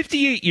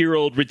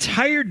 58-year-old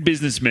retired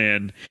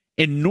businessman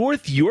in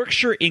North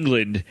Yorkshire,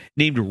 England,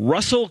 named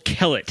Russell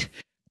Kellett.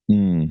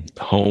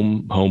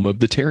 Home of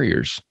the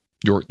Terriers.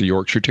 The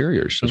Yorkshire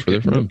Terriers. That's where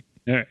they're from.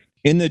 All right.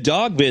 In the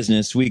dog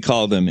business, we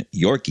call them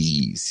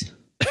Yorkies.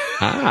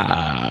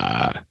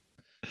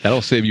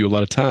 That'll save you a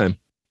lot of time.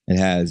 It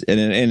has, and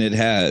it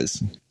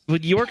has.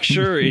 But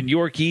Yorkshire and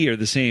Yorkie are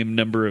the same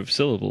number of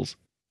syllables.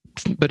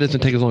 But it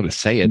doesn't take as long to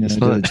say it. No, it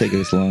doesn't take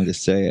as long to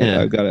say it.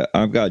 Yeah.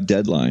 I've got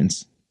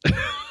deadlines.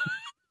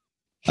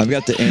 I've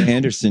got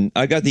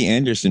the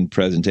Anderson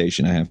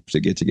presentation I have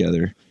to get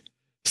together.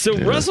 So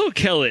Russell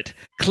Kellett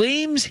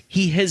claims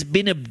he has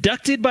been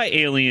abducted by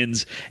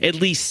aliens at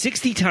least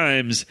 60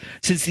 times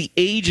since the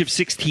age of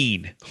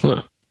 16.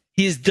 Huh.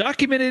 He has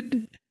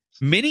documented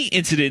many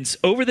incidents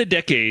over the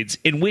decades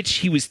in which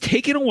he was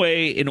taken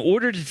away in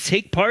order to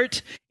take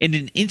part in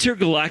an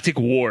intergalactic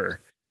war.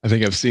 I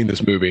think I've seen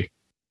this movie.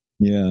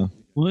 Yeah.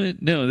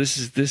 What? No, this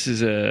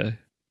is a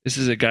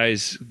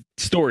guy's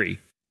story.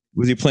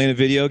 Was he playing a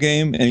video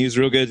game and he was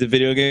real good at the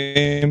video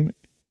game? And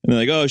they're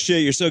like, "Oh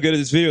shit, you're so good at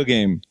this video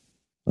game.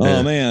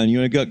 Oh man, you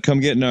want to come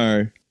get in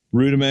our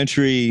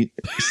rudimentary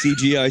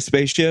CGI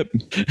spaceship?"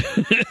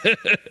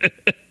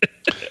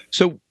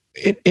 So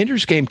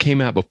Ender's Game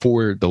came out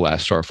before The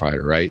Last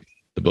Starfighter, right?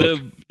 The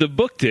book. The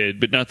book did,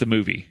 but not the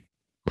movie.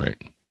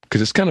 Right.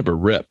 Because it's kind of a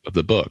rip of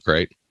the book,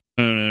 right?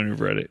 I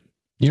never read it.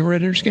 You never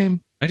read Ender's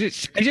Game? I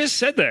just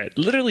said that.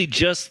 Literally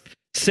just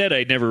said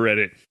I'd never read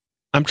it.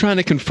 I'm trying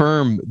to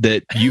confirm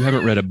that you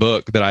haven't read a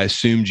book that I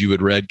assumed you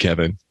had read,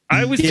 Kevin.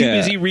 I was too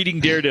busy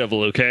reading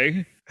Daredevil,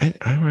 okay?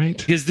 All right.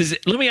 Because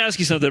let me ask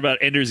you something about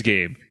Ender's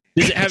Game.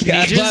 Does it have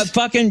ninjas?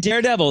 Fucking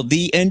Daredevil,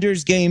 the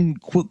Ender's Game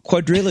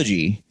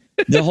quadrilogy,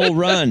 the whole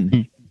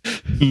run.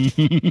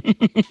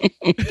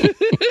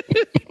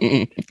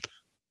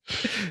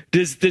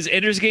 Does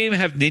Ender's Game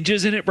have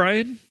ninjas in it,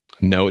 Brian?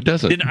 No, it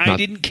doesn't. Then I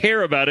didn't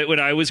care about it when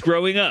I was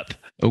growing up.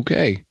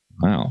 Okay.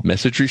 Wow.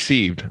 Message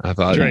received. I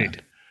thought.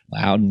 Right.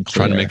 Loud and clear.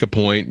 Trying to make a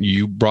point.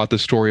 You brought the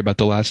story about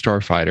the last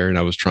Starfighter, and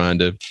I was trying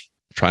to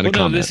comment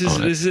on it. This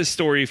is a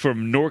story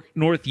from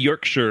North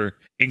Yorkshire,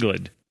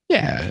 England.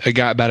 Yeah,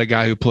 about a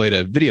guy who played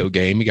a video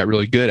game. He got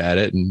really good at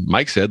it, and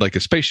Mike said like a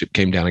spaceship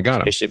came down and got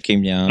him. Spaceship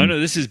came down. Oh no,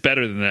 this is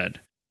better than that.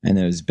 And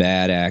there was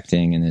bad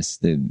acting, and his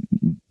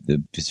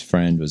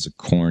friend was a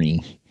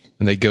corny.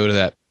 And they go to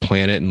that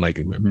planet and like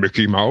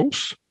Mickey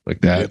Mouse,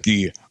 like that.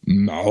 Mickey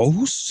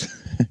Mouse.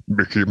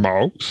 Mickey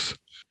Mouse.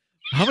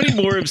 How many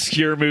more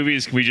obscure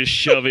movies can we just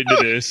shove into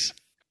this?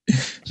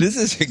 This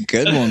is a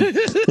good one.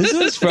 This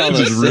is for all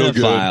the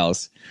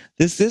cinephiles.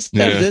 This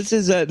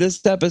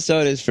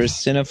episode is for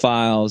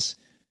cinephiles,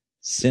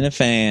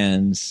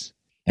 cinefans,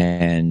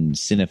 and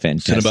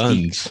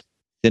cinefans.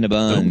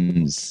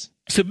 Cinnabons.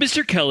 So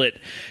Mr. Kellett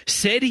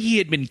said he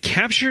had been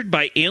captured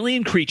by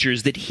alien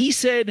creatures that he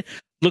said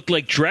looked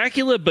like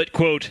Dracula, but,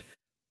 quote,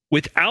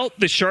 without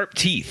the sharp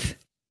teeth.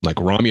 Like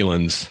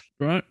Romulans.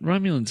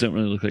 Romulans don't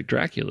really look like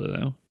Dracula,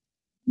 though.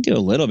 Do a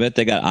little bit.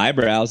 They got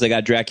eyebrows. They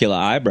got Dracula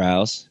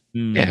eyebrows.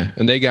 Yeah,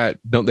 and they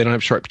don't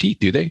have sharp teeth,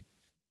 do they?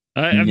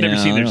 I've never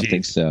seen their teeth. I don't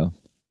think so.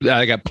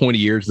 They got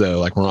pointy ears though,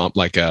 like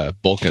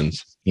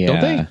Vulcans. Yeah. Don't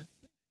they?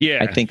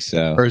 Yeah, I think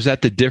so. Or is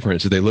that the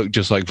difference? They look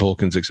just like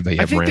Vulcans except they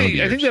have round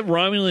ears. I think that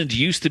Romulans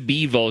used to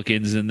be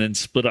Vulcans and then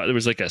split out. There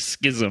was like a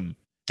schism,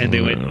 and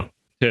they went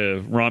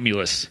to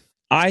Romulus.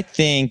 I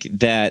think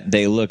that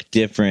they look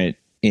different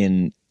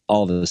in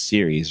all the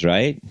series,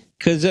 right?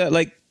 Because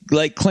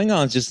like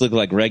Klingons just look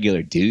like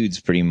regular dudes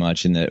pretty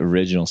much in the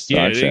original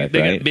Star Trek,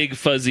 they right? got big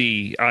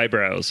fuzzy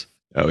eyebrows.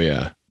 Oh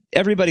yeah.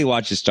 Everybody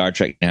watches Star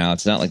Trek now.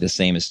 It's not like the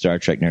same as Star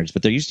Trek nerds,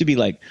 but there used to be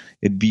like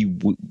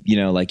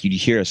like you'd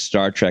hear a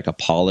Star Trek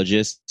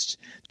apologist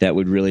that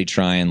would really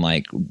try and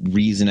like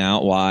reason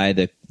out why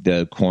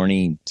the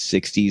corny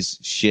 60s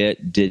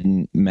shit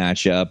didn't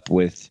match up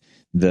with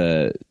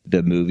the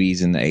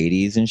movies in the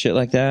 80s and shit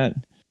like that.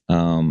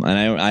 And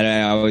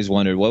I always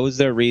wondered what was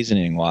their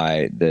reasoning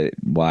why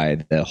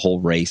the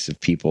whole race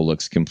of people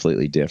looks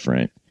completely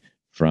different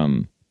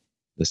from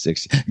the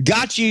 60s.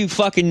 Got you,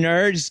 fucking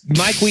nerds.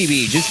 Mike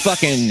Wiebe just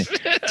fucking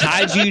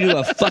tied you to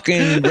a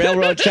fucking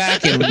railroad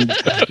track and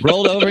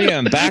rolled over you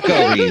and back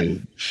over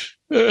you.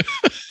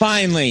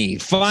 Finally,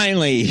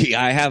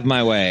 I have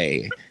my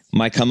way.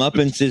 My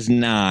comeuppance is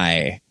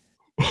nigh.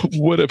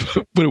 What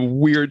a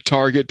weird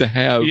target to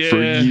have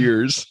for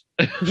years.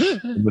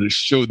 I'm going to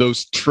show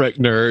those Trek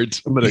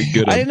nerds. I'm going to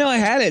get them. I didn't know I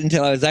had it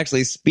until I was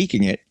actually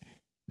speaking it.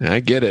 I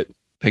get it.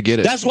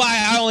 That's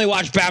why I only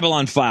watch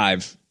Babylon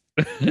 5.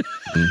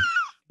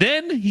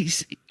 Then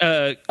he's,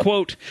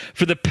 quote,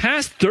 for the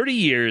past 30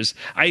 years,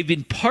 I've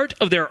been part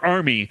of their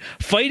army,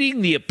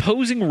 fighting the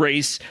opposing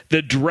race,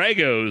 the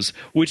Dragos,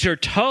 which are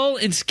tall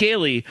and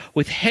scaly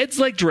with heads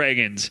like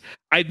dragons.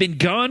 I've been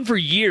gone for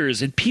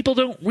years, and people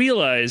don't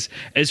realize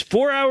as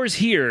 4 hours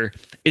here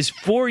is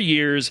 4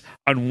 years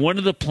on one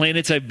of the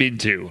planets I've been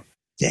to.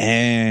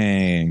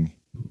 Dang.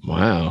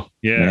 Wow.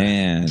 Yeah.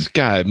 Man. This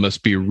guy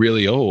must be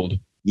really old.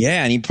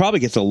 Yeah, and he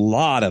probably gets a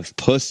lot of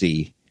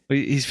pussy.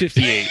 He's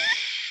 58.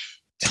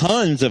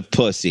 Tons of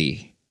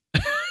pussy.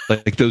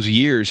 Like those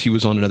years he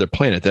was on another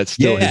planet. That's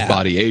still his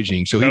body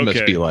aging. So he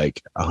must be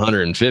like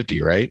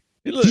 150, right?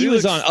 He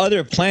was on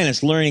other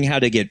planets learning how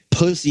to get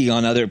pussy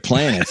on other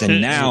planets.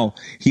 And now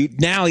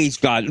he's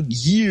got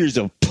years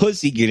of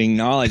pussy getting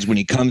knowledge when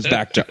he comes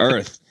back to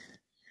Earth.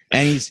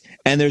 And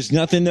there's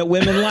nothing that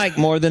women like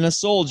more than a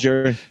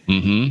soldier,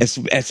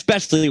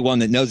 especially one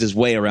that knows his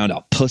way around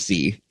a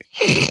pussy.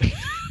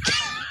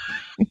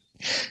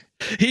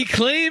 He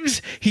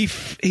claims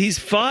he's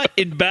fought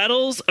in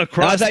battles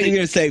across. I thought you were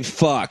going to say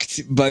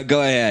fucked, but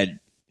go ahead.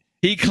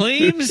 He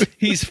claims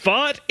he's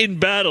fought in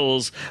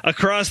battles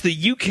across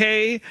the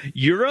UK,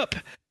 Europe,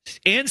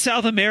 and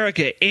South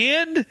America,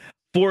 and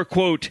for,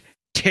 quote,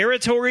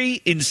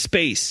 territory in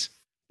space.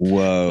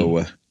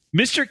 Whoa.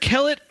 Mr.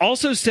 Kellett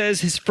also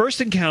says his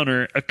first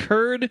encounter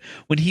occurred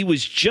when he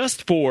was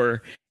just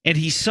 4, and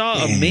he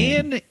saw a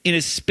man in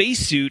a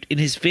spacesuit in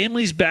his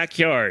family's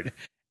backyard,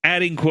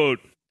 adding, quote,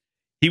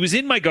 he was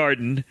in my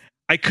garden.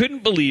 I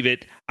couldn't believe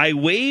it. I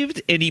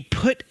waved and he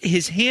put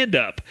his hand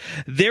up.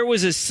 There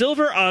was a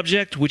silver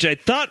object, which I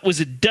thought was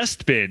a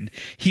dustbin.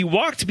 He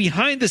walked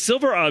behind the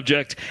silver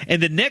object,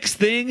 and the next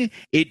thing,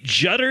 it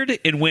juddered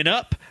and went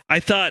up.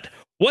 I thought,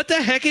 what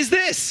the heck is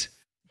this?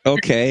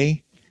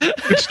 Okay.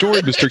 Good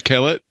story, Mr.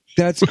 Kellett.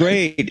 That's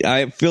great.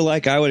 I feel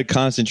like I would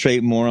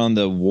concentrate more on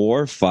the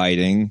war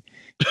fighting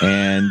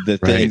and the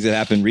things that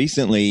happened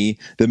recently,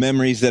 the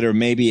memories that are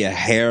maybe a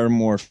hair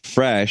more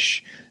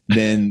fresh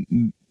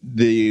than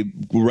the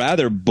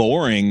rather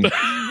boring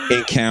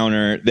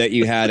encounter that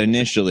you had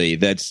initially.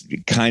 That's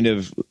kind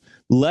of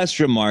less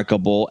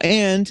remarkable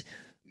and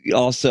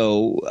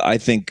also, I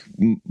think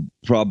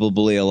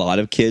probably a lot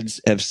of kids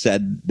have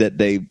said that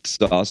they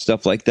saw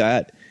stuff like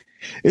that.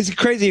 It's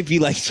crazy if you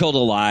like told a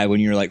lie when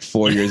you're like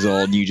 4 years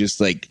old and you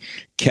just like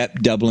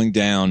kept doubling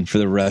down for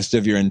the rest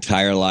of your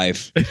entire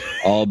life,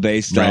 all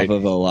based off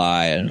of a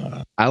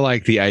lie. I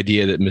like the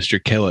idea that Mr.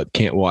 Kellett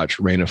can't watch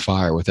Reign of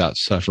Fire without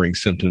suffering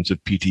symptoms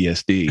of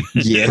PTSD.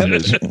 Yeah,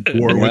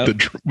 war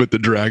with the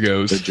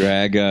Dragos. The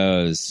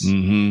Dragos.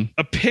 Mm-hmm.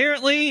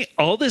 Apparently,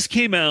 all this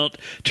came out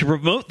to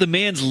promote the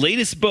man's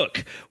latest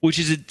book, which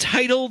is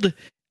entitled.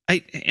 I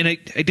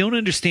don't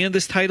understand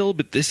this title,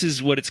 but this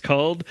is what it's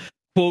called.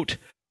 Quote.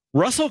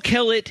 Russell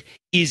Kellett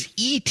is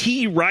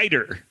E.T.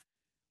 Rider,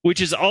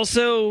 which is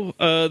also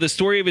the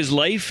story of his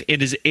life and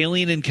his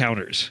alien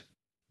encounters.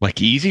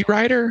 Like Easy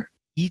Rider?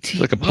 E.T.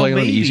 Like a play on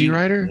Easy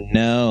Rider?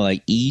 No,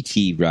 like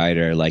E.T.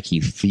 Rider. Like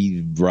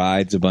he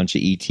rides a bunch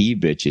of E.T.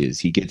 bitches.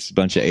 He gets a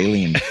bunch of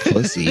alien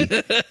pussy.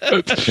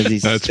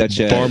 That's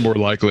far more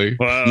likely.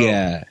 Wow.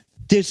 Yeah.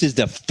 This is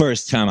the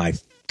first time I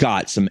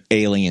got some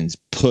aliens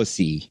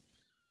pussy.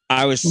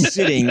 I was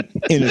sitting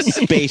in a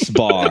space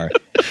bar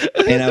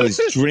and I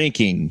was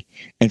drinking,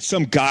 and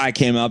some guy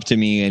came up to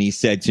me and he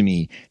said to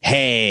me,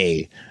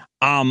 "Hey,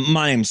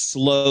 my name's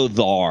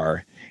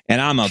Slothar,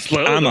 and I'm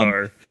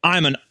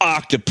an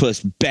octopus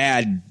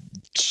bad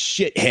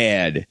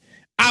shithead.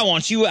 I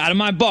want you out of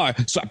my bar."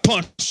 So I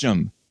punched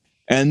him,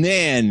 and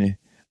then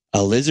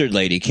a lizard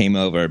lady came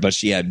over, but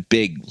she had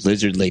big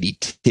lizard lady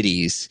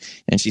titties,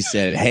 and she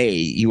said, "Hey,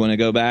 you want to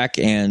go back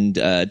and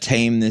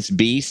tame this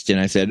beast?" And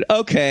I said,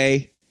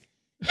 "Okay."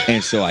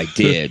 And so I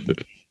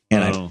did.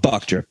 And I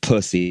fucked her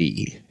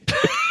pussy.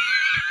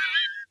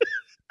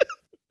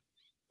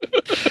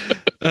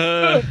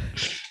 I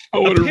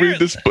want to read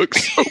this book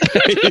so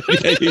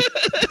bad.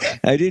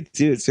 I did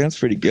too. It sounds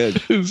pretty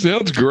good. It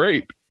sounds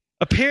great.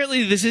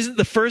 Apparently, this isn't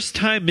the first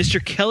time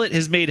Mr. Kellett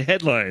has made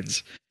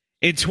headlines.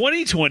 In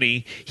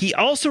 2020, he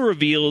also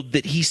revealed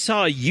that he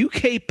saw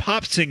UK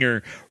pop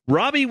singer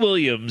Robbie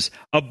Williams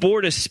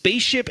aboard a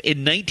spaceship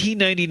in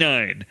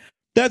 1999.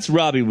 That's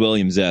Robbie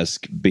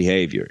Williams-esque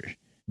behavior.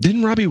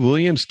 Didn't Robbie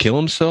Williams kill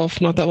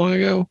himself not that long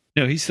ago?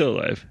 No, he's still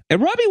alive.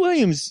 And Robbie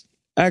Williams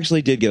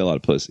actually did get a lot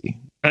of pussy.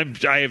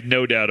 I have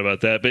no doubt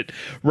about that. But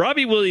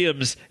Robbie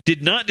Williams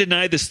did not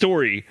deny the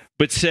story,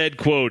 but said,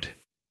 quote,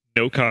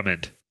 "No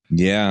comment."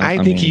 Yeah.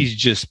 I think he's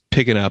just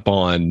picking up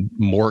on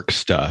Mork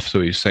stuff.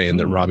 So he's saying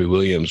that Robbie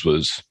Williams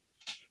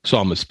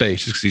saw him in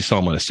space just because he saw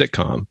him on a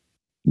sitcom.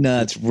 No,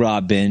 that's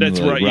Robin. That's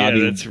right.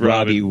 That's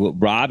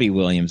Robbie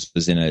Williams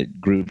was in a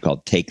group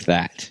called Take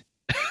That.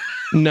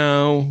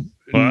 No.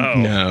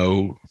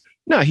 Wow.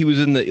 No, he was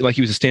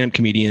he was a stand-up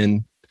comedian.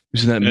 He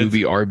was in that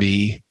movie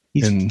RV.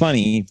 He's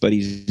funny, but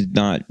he's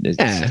not a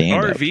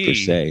stand-up per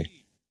se.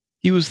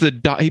 He was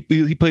he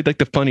played like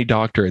the funny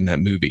doctor in that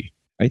movie.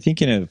 Are you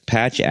thinking of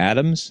Patch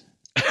Adams?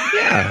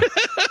 Yeah.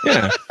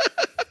 Yeah.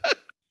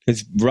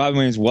 Because Robin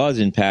Williams was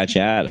in Patch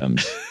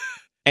Adams.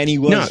 And he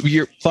was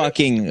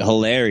fucking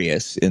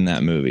hilarious in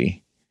that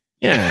movie.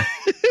 Yeah.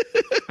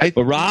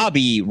 But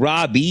Robbie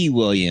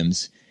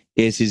Williams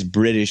is his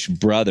British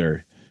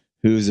brother,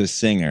 who's a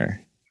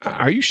singer.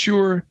 Are you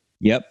sure?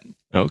 Yep.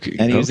 Okay.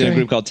 And he was in a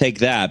group called Take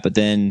That, but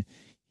then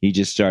he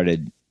just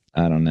started,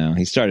 I don't know,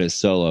 he started a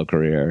solo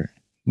career.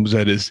 Was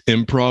that his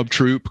improv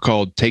troupe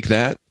called Take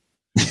That?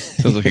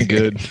 Sounds like a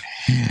good...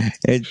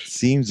 It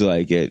seems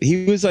like it.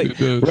 He was like,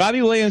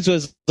 Robbie Williams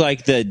was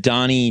like the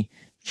Donnie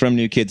from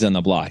New Kids on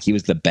the Block. He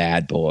was the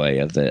bad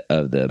boy of the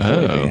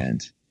boy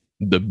band.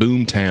 The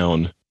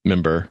Boomtown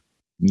member.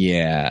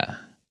 Yeah.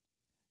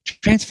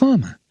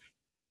 Transformer.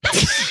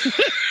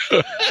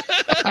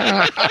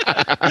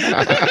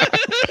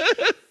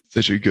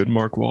 Such a good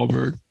Mark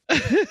Wahlberg.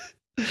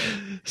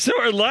 So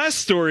our last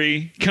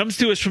story comes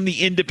to us from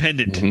The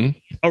Independent. Mm-hmm.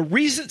 A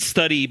recent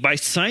study by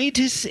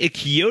scientists at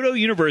Kyoto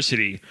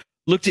University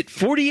looked at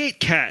 48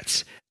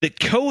 cats that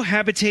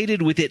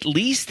cohabitated with at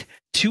least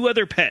 2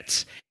 other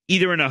pets,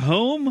 either in a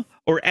home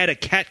or at a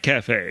cat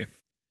cafe.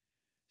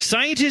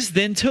 Scientists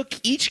then took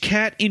each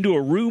cat into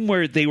a room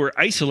where they were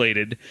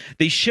isolated.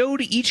 They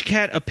showed each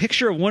cat a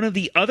picture of one of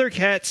the other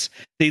cats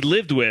they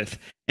lived with,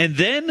 and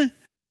then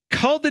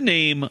called the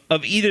name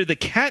of either the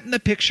cat in the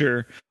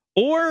picture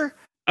or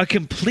a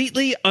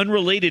completely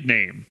unrelated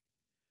name.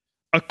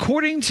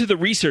 According to the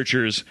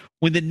researchers,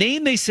 when the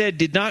name they said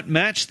did not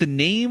match the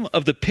name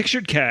of the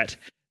pictured cat,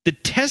 the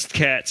test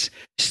cats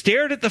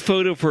stared at the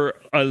photo for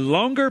a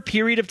longer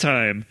period of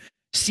time,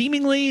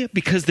 seemingly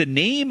because the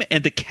name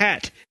and the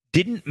cat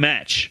didn't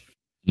match.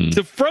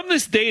 So from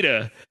this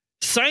data,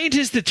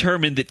 scientists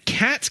determined that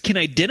cats can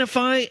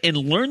identify and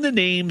learn the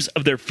names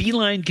of their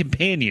feline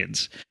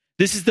companions.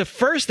 This is the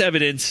first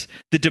evidence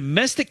that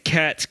domestic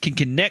cats can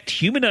connect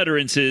human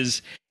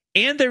utterances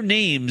and their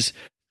names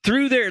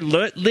through their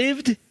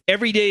lived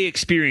everyday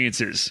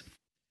experiences.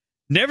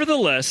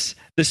 Nevertheless,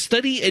 the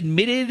study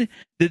admitted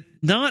that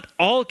not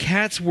all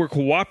cats were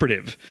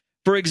cooperative.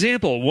 For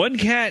example, one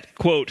cat,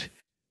 quote,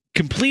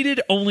 completed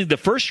only the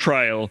first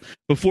trial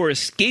before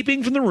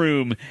escaping from the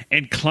room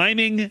and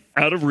climbing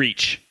out of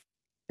reach.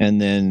 And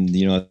then,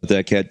 you know what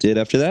that cat did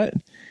after that?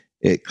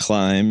 It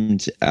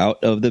climbed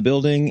out of the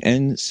building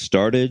and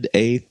started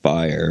a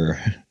fire.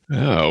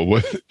 Oh,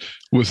 what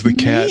was the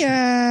cat?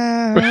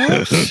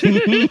 Yeah.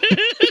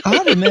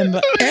 I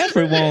remember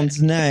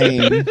everyone's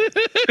name,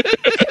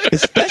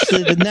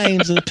 especially the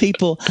names of the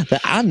people that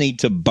I need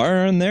to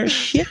burn their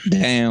shit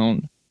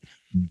down.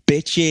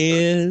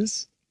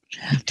 Bitches.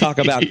 Talk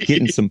about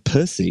getting some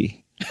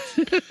pussy.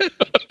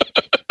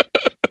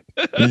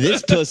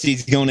 This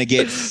pussy's gonna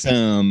get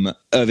some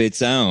of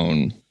its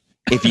own,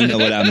 if you know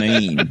what I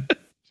mean.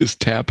 Just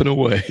tapping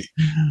away.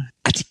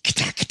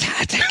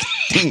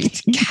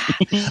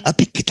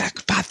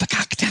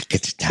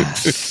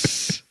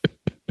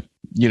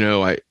 You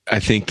know, I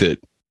think that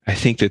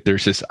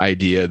there's this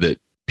idea that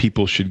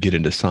people should get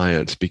into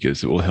science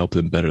because it will help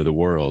them better the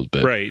world.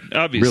 But right,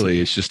 obviously, really,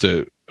 it's just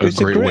a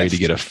great way to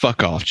get a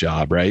fuck off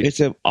job, right? It's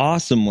an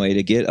awesome way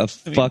to get a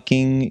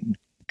fucking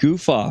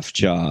goof off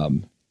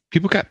job.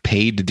 People got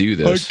paid to do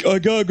this. I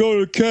gotta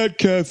go to Cat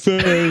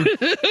Cafe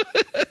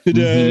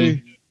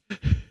today.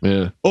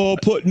 Yeah. Oh,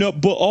 but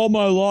all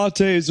my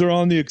lattes are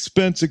on the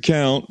expense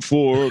account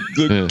for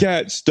the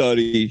cat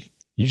study.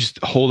 You just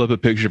hold up a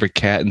picture of a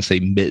cat and say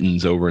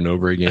mittens over and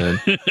over again.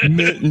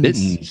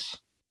 Mittens.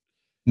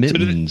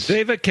 So they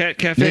have a cat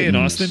cafe in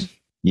Austin?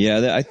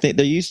 Yeah, I think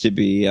there used to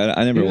be.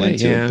 I never went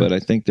to it, but I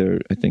think there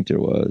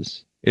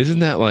was. Isn't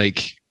that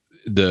like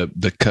the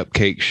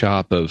cupcake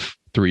shop of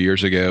 3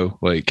 years ago?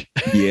 Like,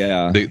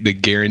 yeah, the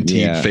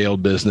guaranteed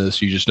failed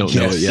business. You just don't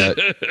know it yet.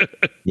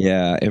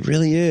 Yeah, it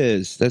really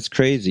is. That's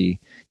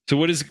crazy. So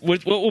what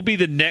will be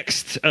the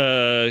next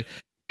cupcake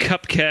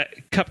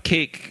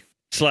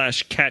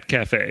 / cat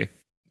cafe?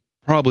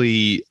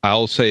 Probably,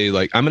 I'm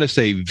going to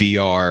say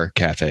VR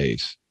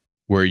cafes,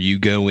 where you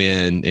go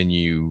in and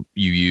you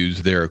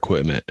use their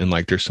equipment, and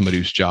like there's somebody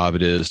whose job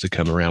it is to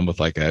come around with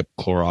like a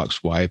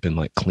Clorox wipe and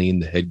like clean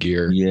the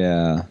headgear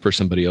for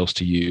somebody else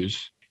to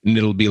use. And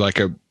it'll be like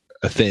a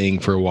thing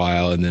for a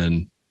while, and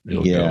then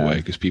it'll go away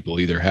because people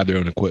either have their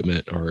own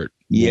equipment or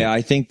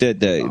I think that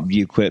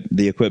the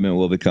equipment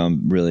will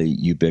become really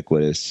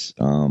ubiquitous.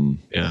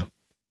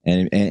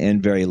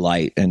 And very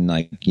light, and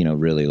like, you know,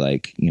 really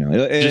like, you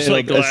know, just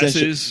like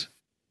glasses.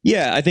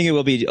 Yeah, I think it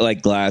will be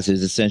like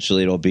glasses.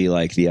 Essentially, it'll be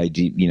like the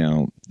idea, you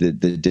know, the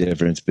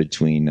difference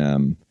between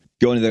going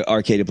to the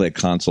arcade to play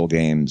console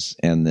games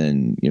and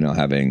then, you know,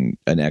 having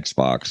an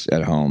Xbox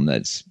at home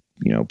that's,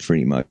 you know,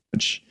 pretty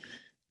much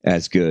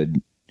as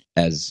good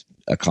as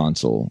a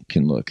console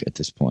can look at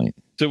this point.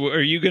 So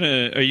are you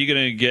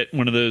gonna get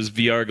one of those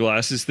VR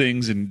glasses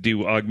things and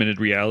do augmented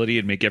reality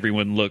and make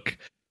everyone look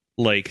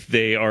like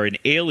they are an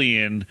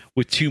alien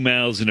with 2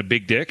 mouths and a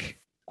big dick?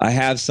 I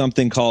have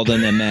something called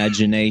an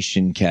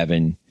imagination,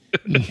 Kevin,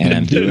 and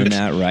I'm doing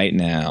that right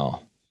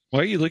now. Why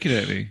are you looking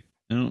at me?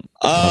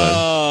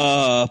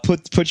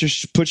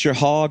 Put your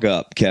hog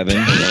up, Kevin.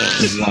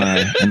 That's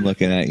why I'm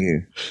looking at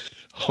you.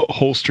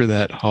 Holster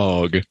that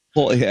hog.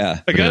 Well, yeah.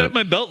 I got up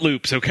my belt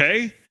loops,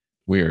 okay?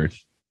 Weird.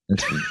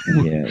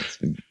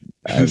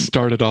 It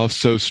started off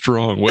so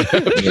strong. What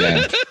happened?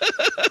 Yeah.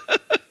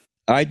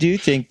 I do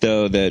think,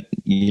 though, that,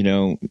 you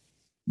know,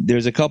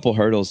 there's a couple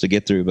hurdles to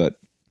get through, but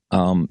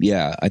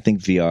I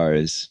think VR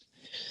is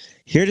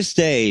here to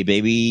stay,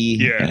 baby.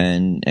 Yeah.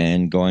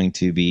 And going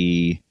to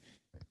be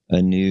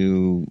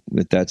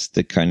that's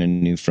the kind of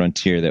new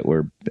frontier that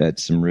we're at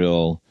some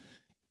real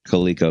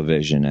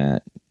ColecoVision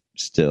at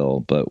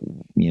still, but,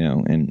 you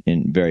know, and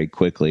very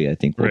quickly, I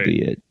think we'll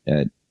be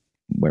at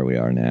where we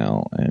are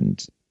now,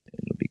 and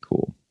it'll be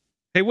cool.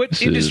 Hey,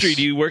 what industry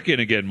do you work in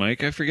again,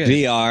 Mike? I forget.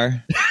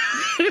 VR.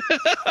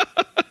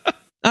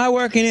 I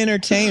work in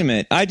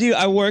entertainment. I do.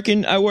 I work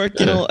in, I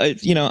work in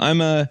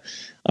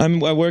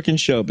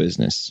show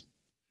business.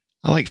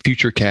 I like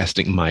future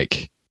casting,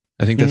 Mike.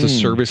 I think that's a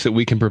service that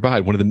we can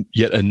provide.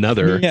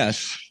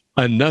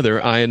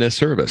 Another INS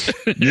service.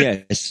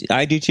 Yes,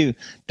 I do too.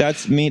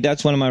 That's me.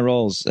 That's one of my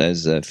roles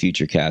as a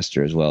future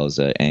caster, as well as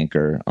an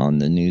anchor on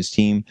the news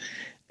team.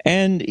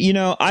 And, you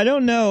know, I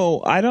don't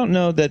know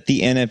that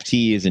the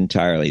NFT is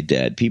entirely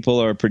dead. People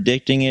are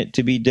predicting it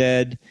to be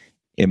dead.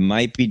 It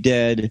might be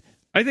dead.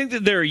 I think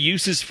that there are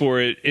uses for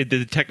it.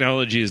 The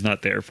technology is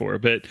not there for,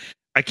 but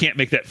I can't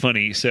make that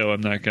funny, so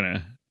I'm not going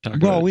to talk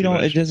about it. Well, we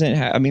don't. It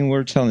doesn't. I mean,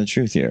 we're telling the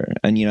truth here,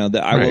 and you know,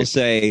 I will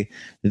say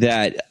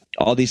that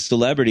all these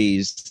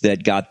celebrities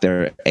that got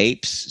their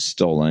apes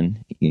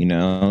stolen, you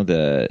know,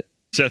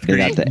 Seth Green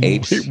got the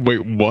apes.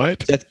 Wait,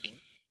 what?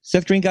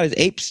 Seth Green got his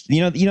apes.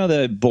 You know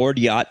the board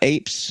yacht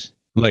apes,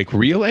 like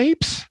real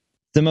apes.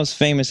 The most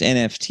famous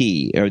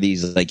NFT are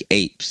these like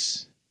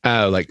apes.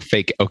 Oh, like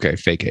fake. Okay,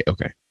 fake ape.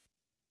 Okay.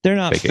 They're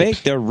not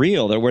fake. They're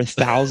real. They're worth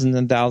thousands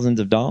and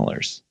thousands of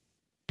dollars.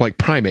 Like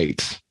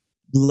primates.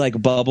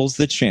 Like Bubbles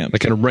the chimp.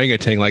 Like an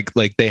orangutan. Like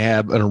they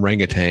have an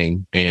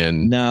orangutan,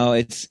 and no,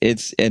 it's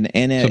an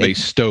NFT. So they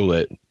stole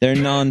it. They're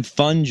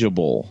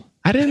non-fungible.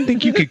 I didn't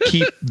think you could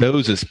keep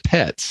those as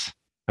pets.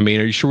 I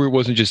mean, are you sure it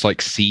wasn't just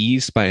like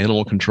seized by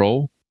animal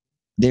control?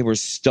 They were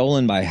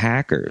stolen by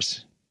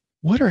hackers.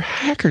 What are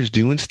hackers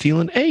doing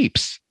stealing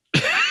apes?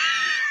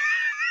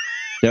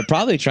 They're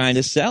probably trying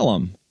to sell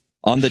them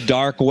on the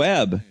dark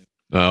web.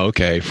 Oh,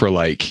 okay. For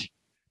like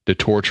to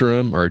torture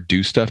him or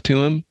do stuff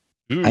to him.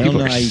 I don't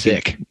know how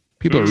sick.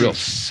 People are real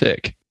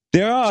sick.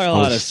 There are a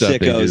lot of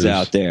sickos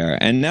out there.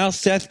 And now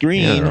Seth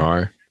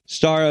Green,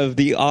 star of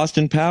the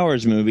Austin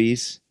Powers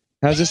movies,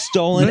 has a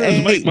stolen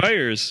egg. Mike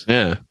Myers.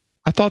 Yeah.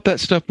 I thought that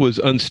stuff was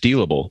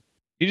unstealable.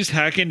 You just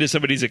hack into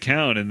somebody's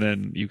account and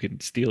then you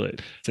can steal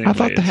it. I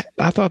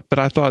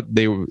thought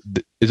they were.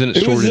 Isn't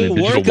it stored in a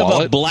digital wallet? It was the work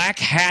of a black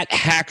hat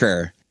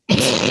hacker.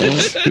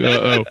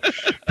 Uh-oh.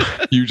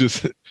 You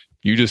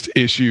just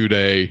issued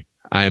a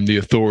 "I am the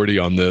authority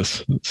on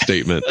this"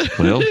 statement.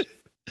 Well,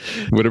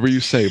 whatever you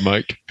say,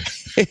 Mike.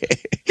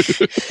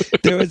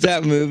 There was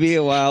that movie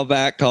a while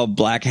back called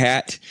Black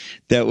Hat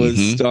that was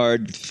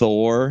starred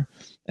Thor,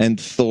 and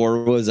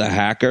Thor was a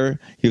hacker.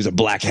 He was a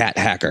black hat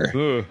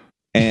hacker.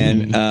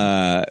 And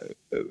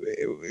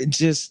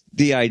just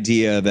the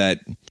idea that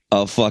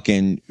a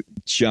fucking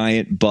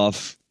giant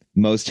buff,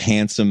 most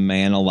handsome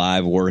man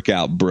alive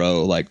workout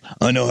bro, like,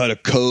 I know how to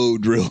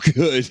code real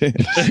good.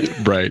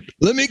 Right.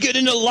 Let me get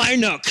into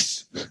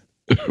Linux.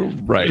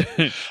 Right.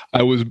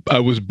 I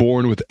was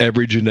born with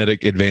every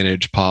genetic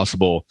advantage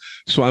possible,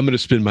 so I'm going to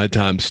spend my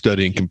time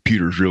studying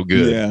computers real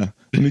good. Yeah.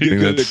 Let me get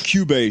good at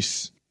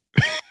Cubase.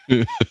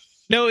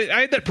 No,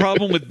 I had that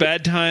problem with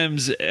Bad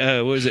Times.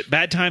 What was it?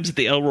 Bad Times at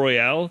the El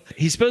Royale.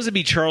 He's supposed to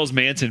be Charles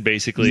Manson,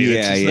 basically.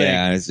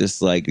 Yeah, it's just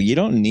like you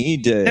don't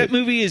need to. That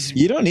movie is.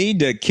 You don't need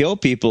to kill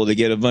people to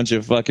get a bunch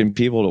of fucking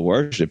people to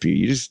worship you.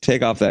 You just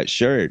take off that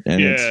shirt,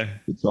 and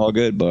it's all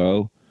good,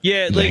 bro.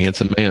 Yeah, like a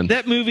handsome man.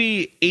 That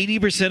movie,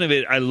 80% of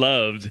it I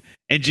loved,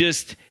 and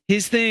just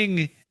his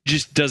thing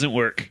just doesn't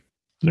work.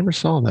 Never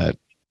saw that.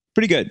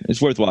 Pretty good.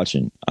 It's worth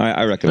watching.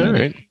 I recommend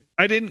it.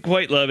 I didn't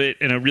quite love it,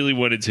 and I really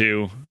wanted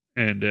to.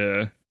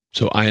 And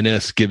so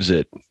INS gives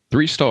it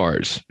 3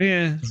 stars.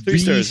 Yeah,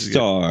 3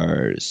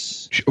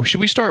 stars. Should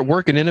we start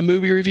working in a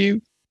movie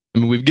review? I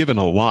mean, we've given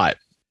a lot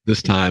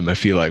this time. I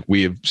feel like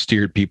we have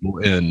steered people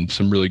in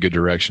some really good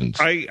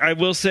directions. I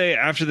will say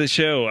after the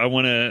show, I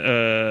want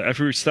to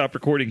after we stop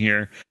recording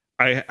here,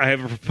 I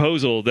have a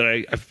proposal that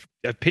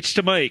I pitched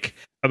to Mike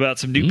about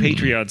some new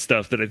Patreon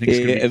stuff that I think is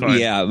going to be fun.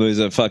 Yeah, it was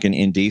a fucking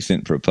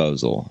indecent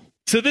proposal.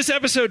 So this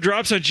episode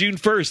drops on June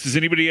 1st. Does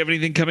anybody have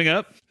anything coming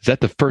up? Is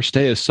that the first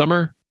day of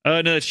summer? No,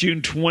 it's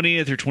June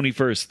 20th or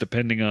 21st,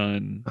 depending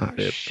on...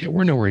 Shit,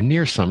 we're nowhere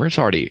near summer. It's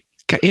already...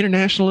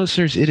 International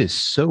listeners, it is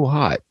so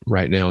hot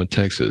right now in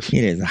Texas.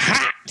 It is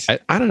hot.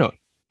 I don't know.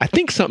 I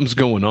think something's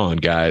going on,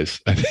 guys.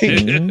 I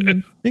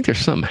think there's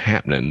something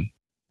happening.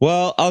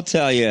 Well, I'll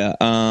tell you.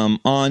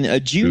 On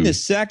June the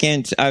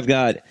 2nd, I've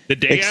got... The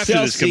day after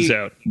this comes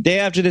out. Day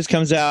after this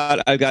comes out,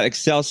 I've got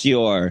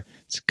Excelsior.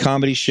 It's a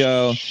comedy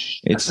show.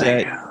 It's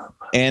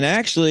and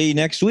actually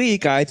next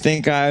week, I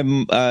think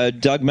I'm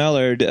Doug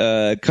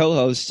Mellard,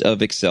 co-host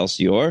of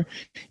Excelsior,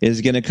 is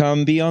going to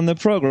come be on the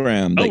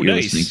program that you're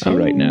listening to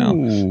right now.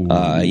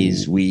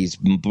 He's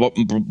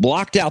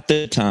blocked out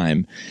the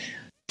time.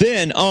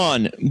 Then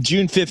on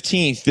June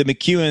 15th, the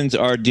McEwens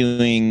are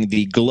doing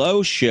the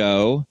Glow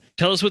Show.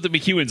 Tell us what the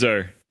McEwens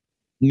are.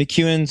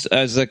 McEwens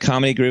as a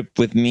comedy group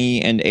with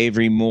me and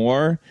Avery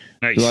Moore,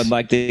 who I'd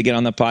like to get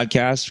on the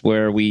podcast,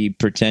 where we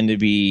pretend to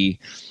be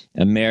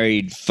a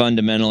married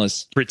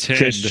fundamentalist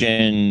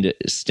Christian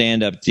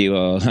stand-up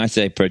duo. I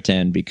say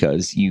pretend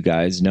because you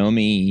guys know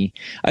me.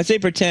 I say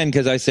pretend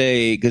because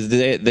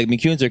the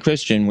McEwens are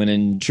Christian when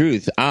in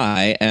truth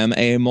I am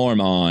a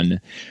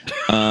Mormon.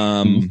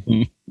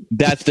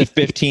 That's the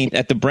 15th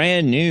at the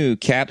brand new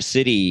Cap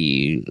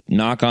City.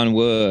 Knock on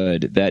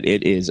wood that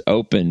it is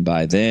open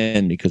by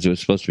then, because it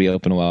was supposed to be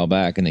open a while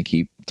back and they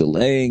keep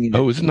delaying.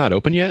 Oh, is it not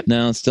open yet?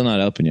 No, it's still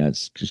not open yet.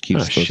 It just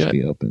keeps supposed to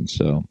be open.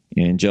 So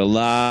in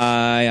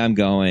July, I'm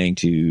going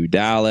to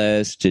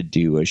Dallas to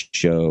do a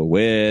show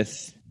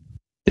with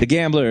the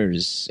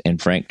Gamblers and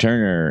Frank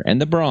Turner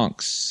and the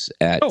Bronx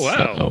at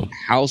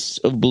House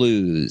of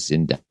Blues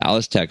in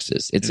Dallas,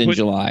 Texas. It's in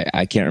July.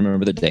 I can't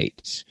remember the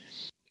date.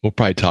 We'll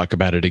probably talk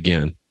about it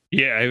again.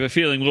 Yeah, I have a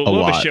feeling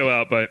we'll have a show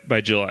out by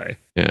July.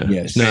 Yeah.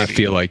 Yes. No, I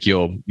feel like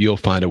you'll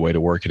find a way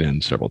to work it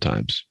in several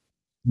times.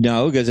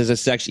 No, because there's a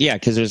section. Yeah,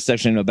 because there's a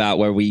section about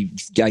where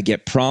I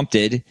get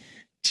prompted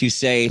to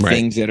say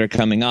things that are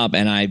coming up,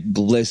 and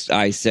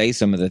I say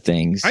some of the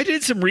things. I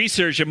did some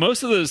research, and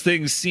most of those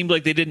things seemed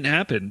like they didn't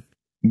happen.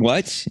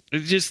 What?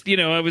 It's just,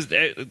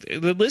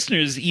 the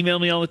listeners email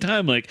me all the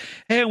time like,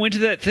 hey, I went to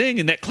that thing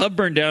and that club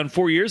burned down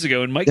 4 years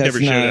ago and Mike never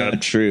showed up. That's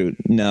not true.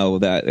 No,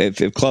 that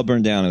if club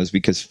burned down, it was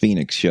because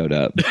Phoenix showed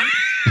up.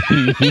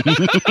 And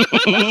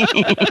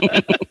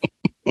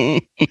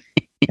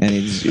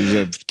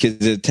because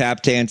the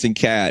tap dancing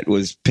cat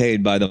was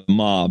paid by the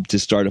mob to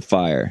start a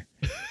fire.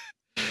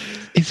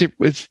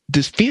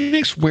 Does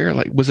Phoenix wear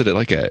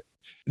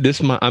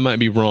I might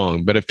be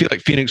wrong, but I feel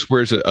like Phoenix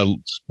wears a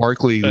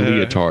sparkly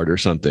leotard or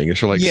something.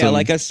 It's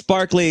like a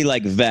sparkly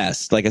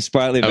vest, like a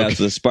sparkly vest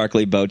with a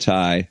sparkly bow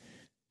tie,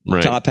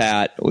 top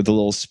hat with a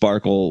little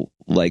sparkle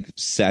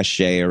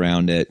sachet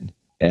around it,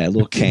 a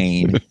little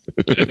cane.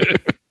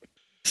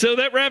 So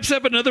that wraps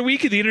up another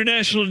week of the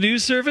International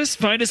News Service.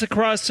 Find us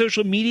across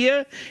social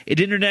media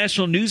at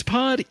International News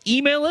Pod.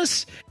 Email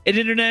us at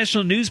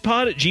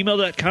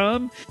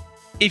internationalnewspod@gmail.com.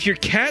 If your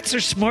cats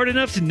are smart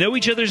enough to know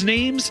each other's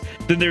names,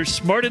 then they're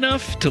smart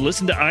enough to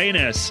listen to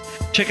INS.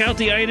 Check out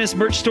the INS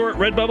merch store at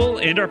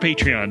Redbubble and our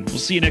Patreon. We'll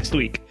see you next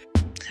week.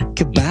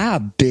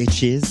 Goodbye,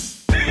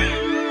 bitches.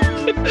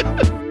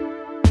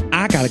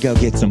 I gotta go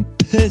get some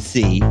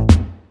pussy.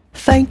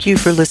 Thank you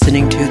for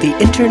listening to the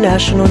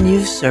International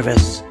News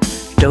Service.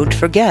 Don't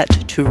forget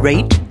to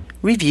rate,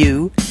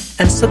 review,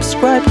 and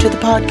subscribe to the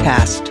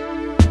podcast.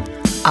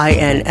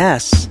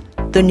 INS,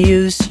 the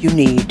news you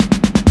need.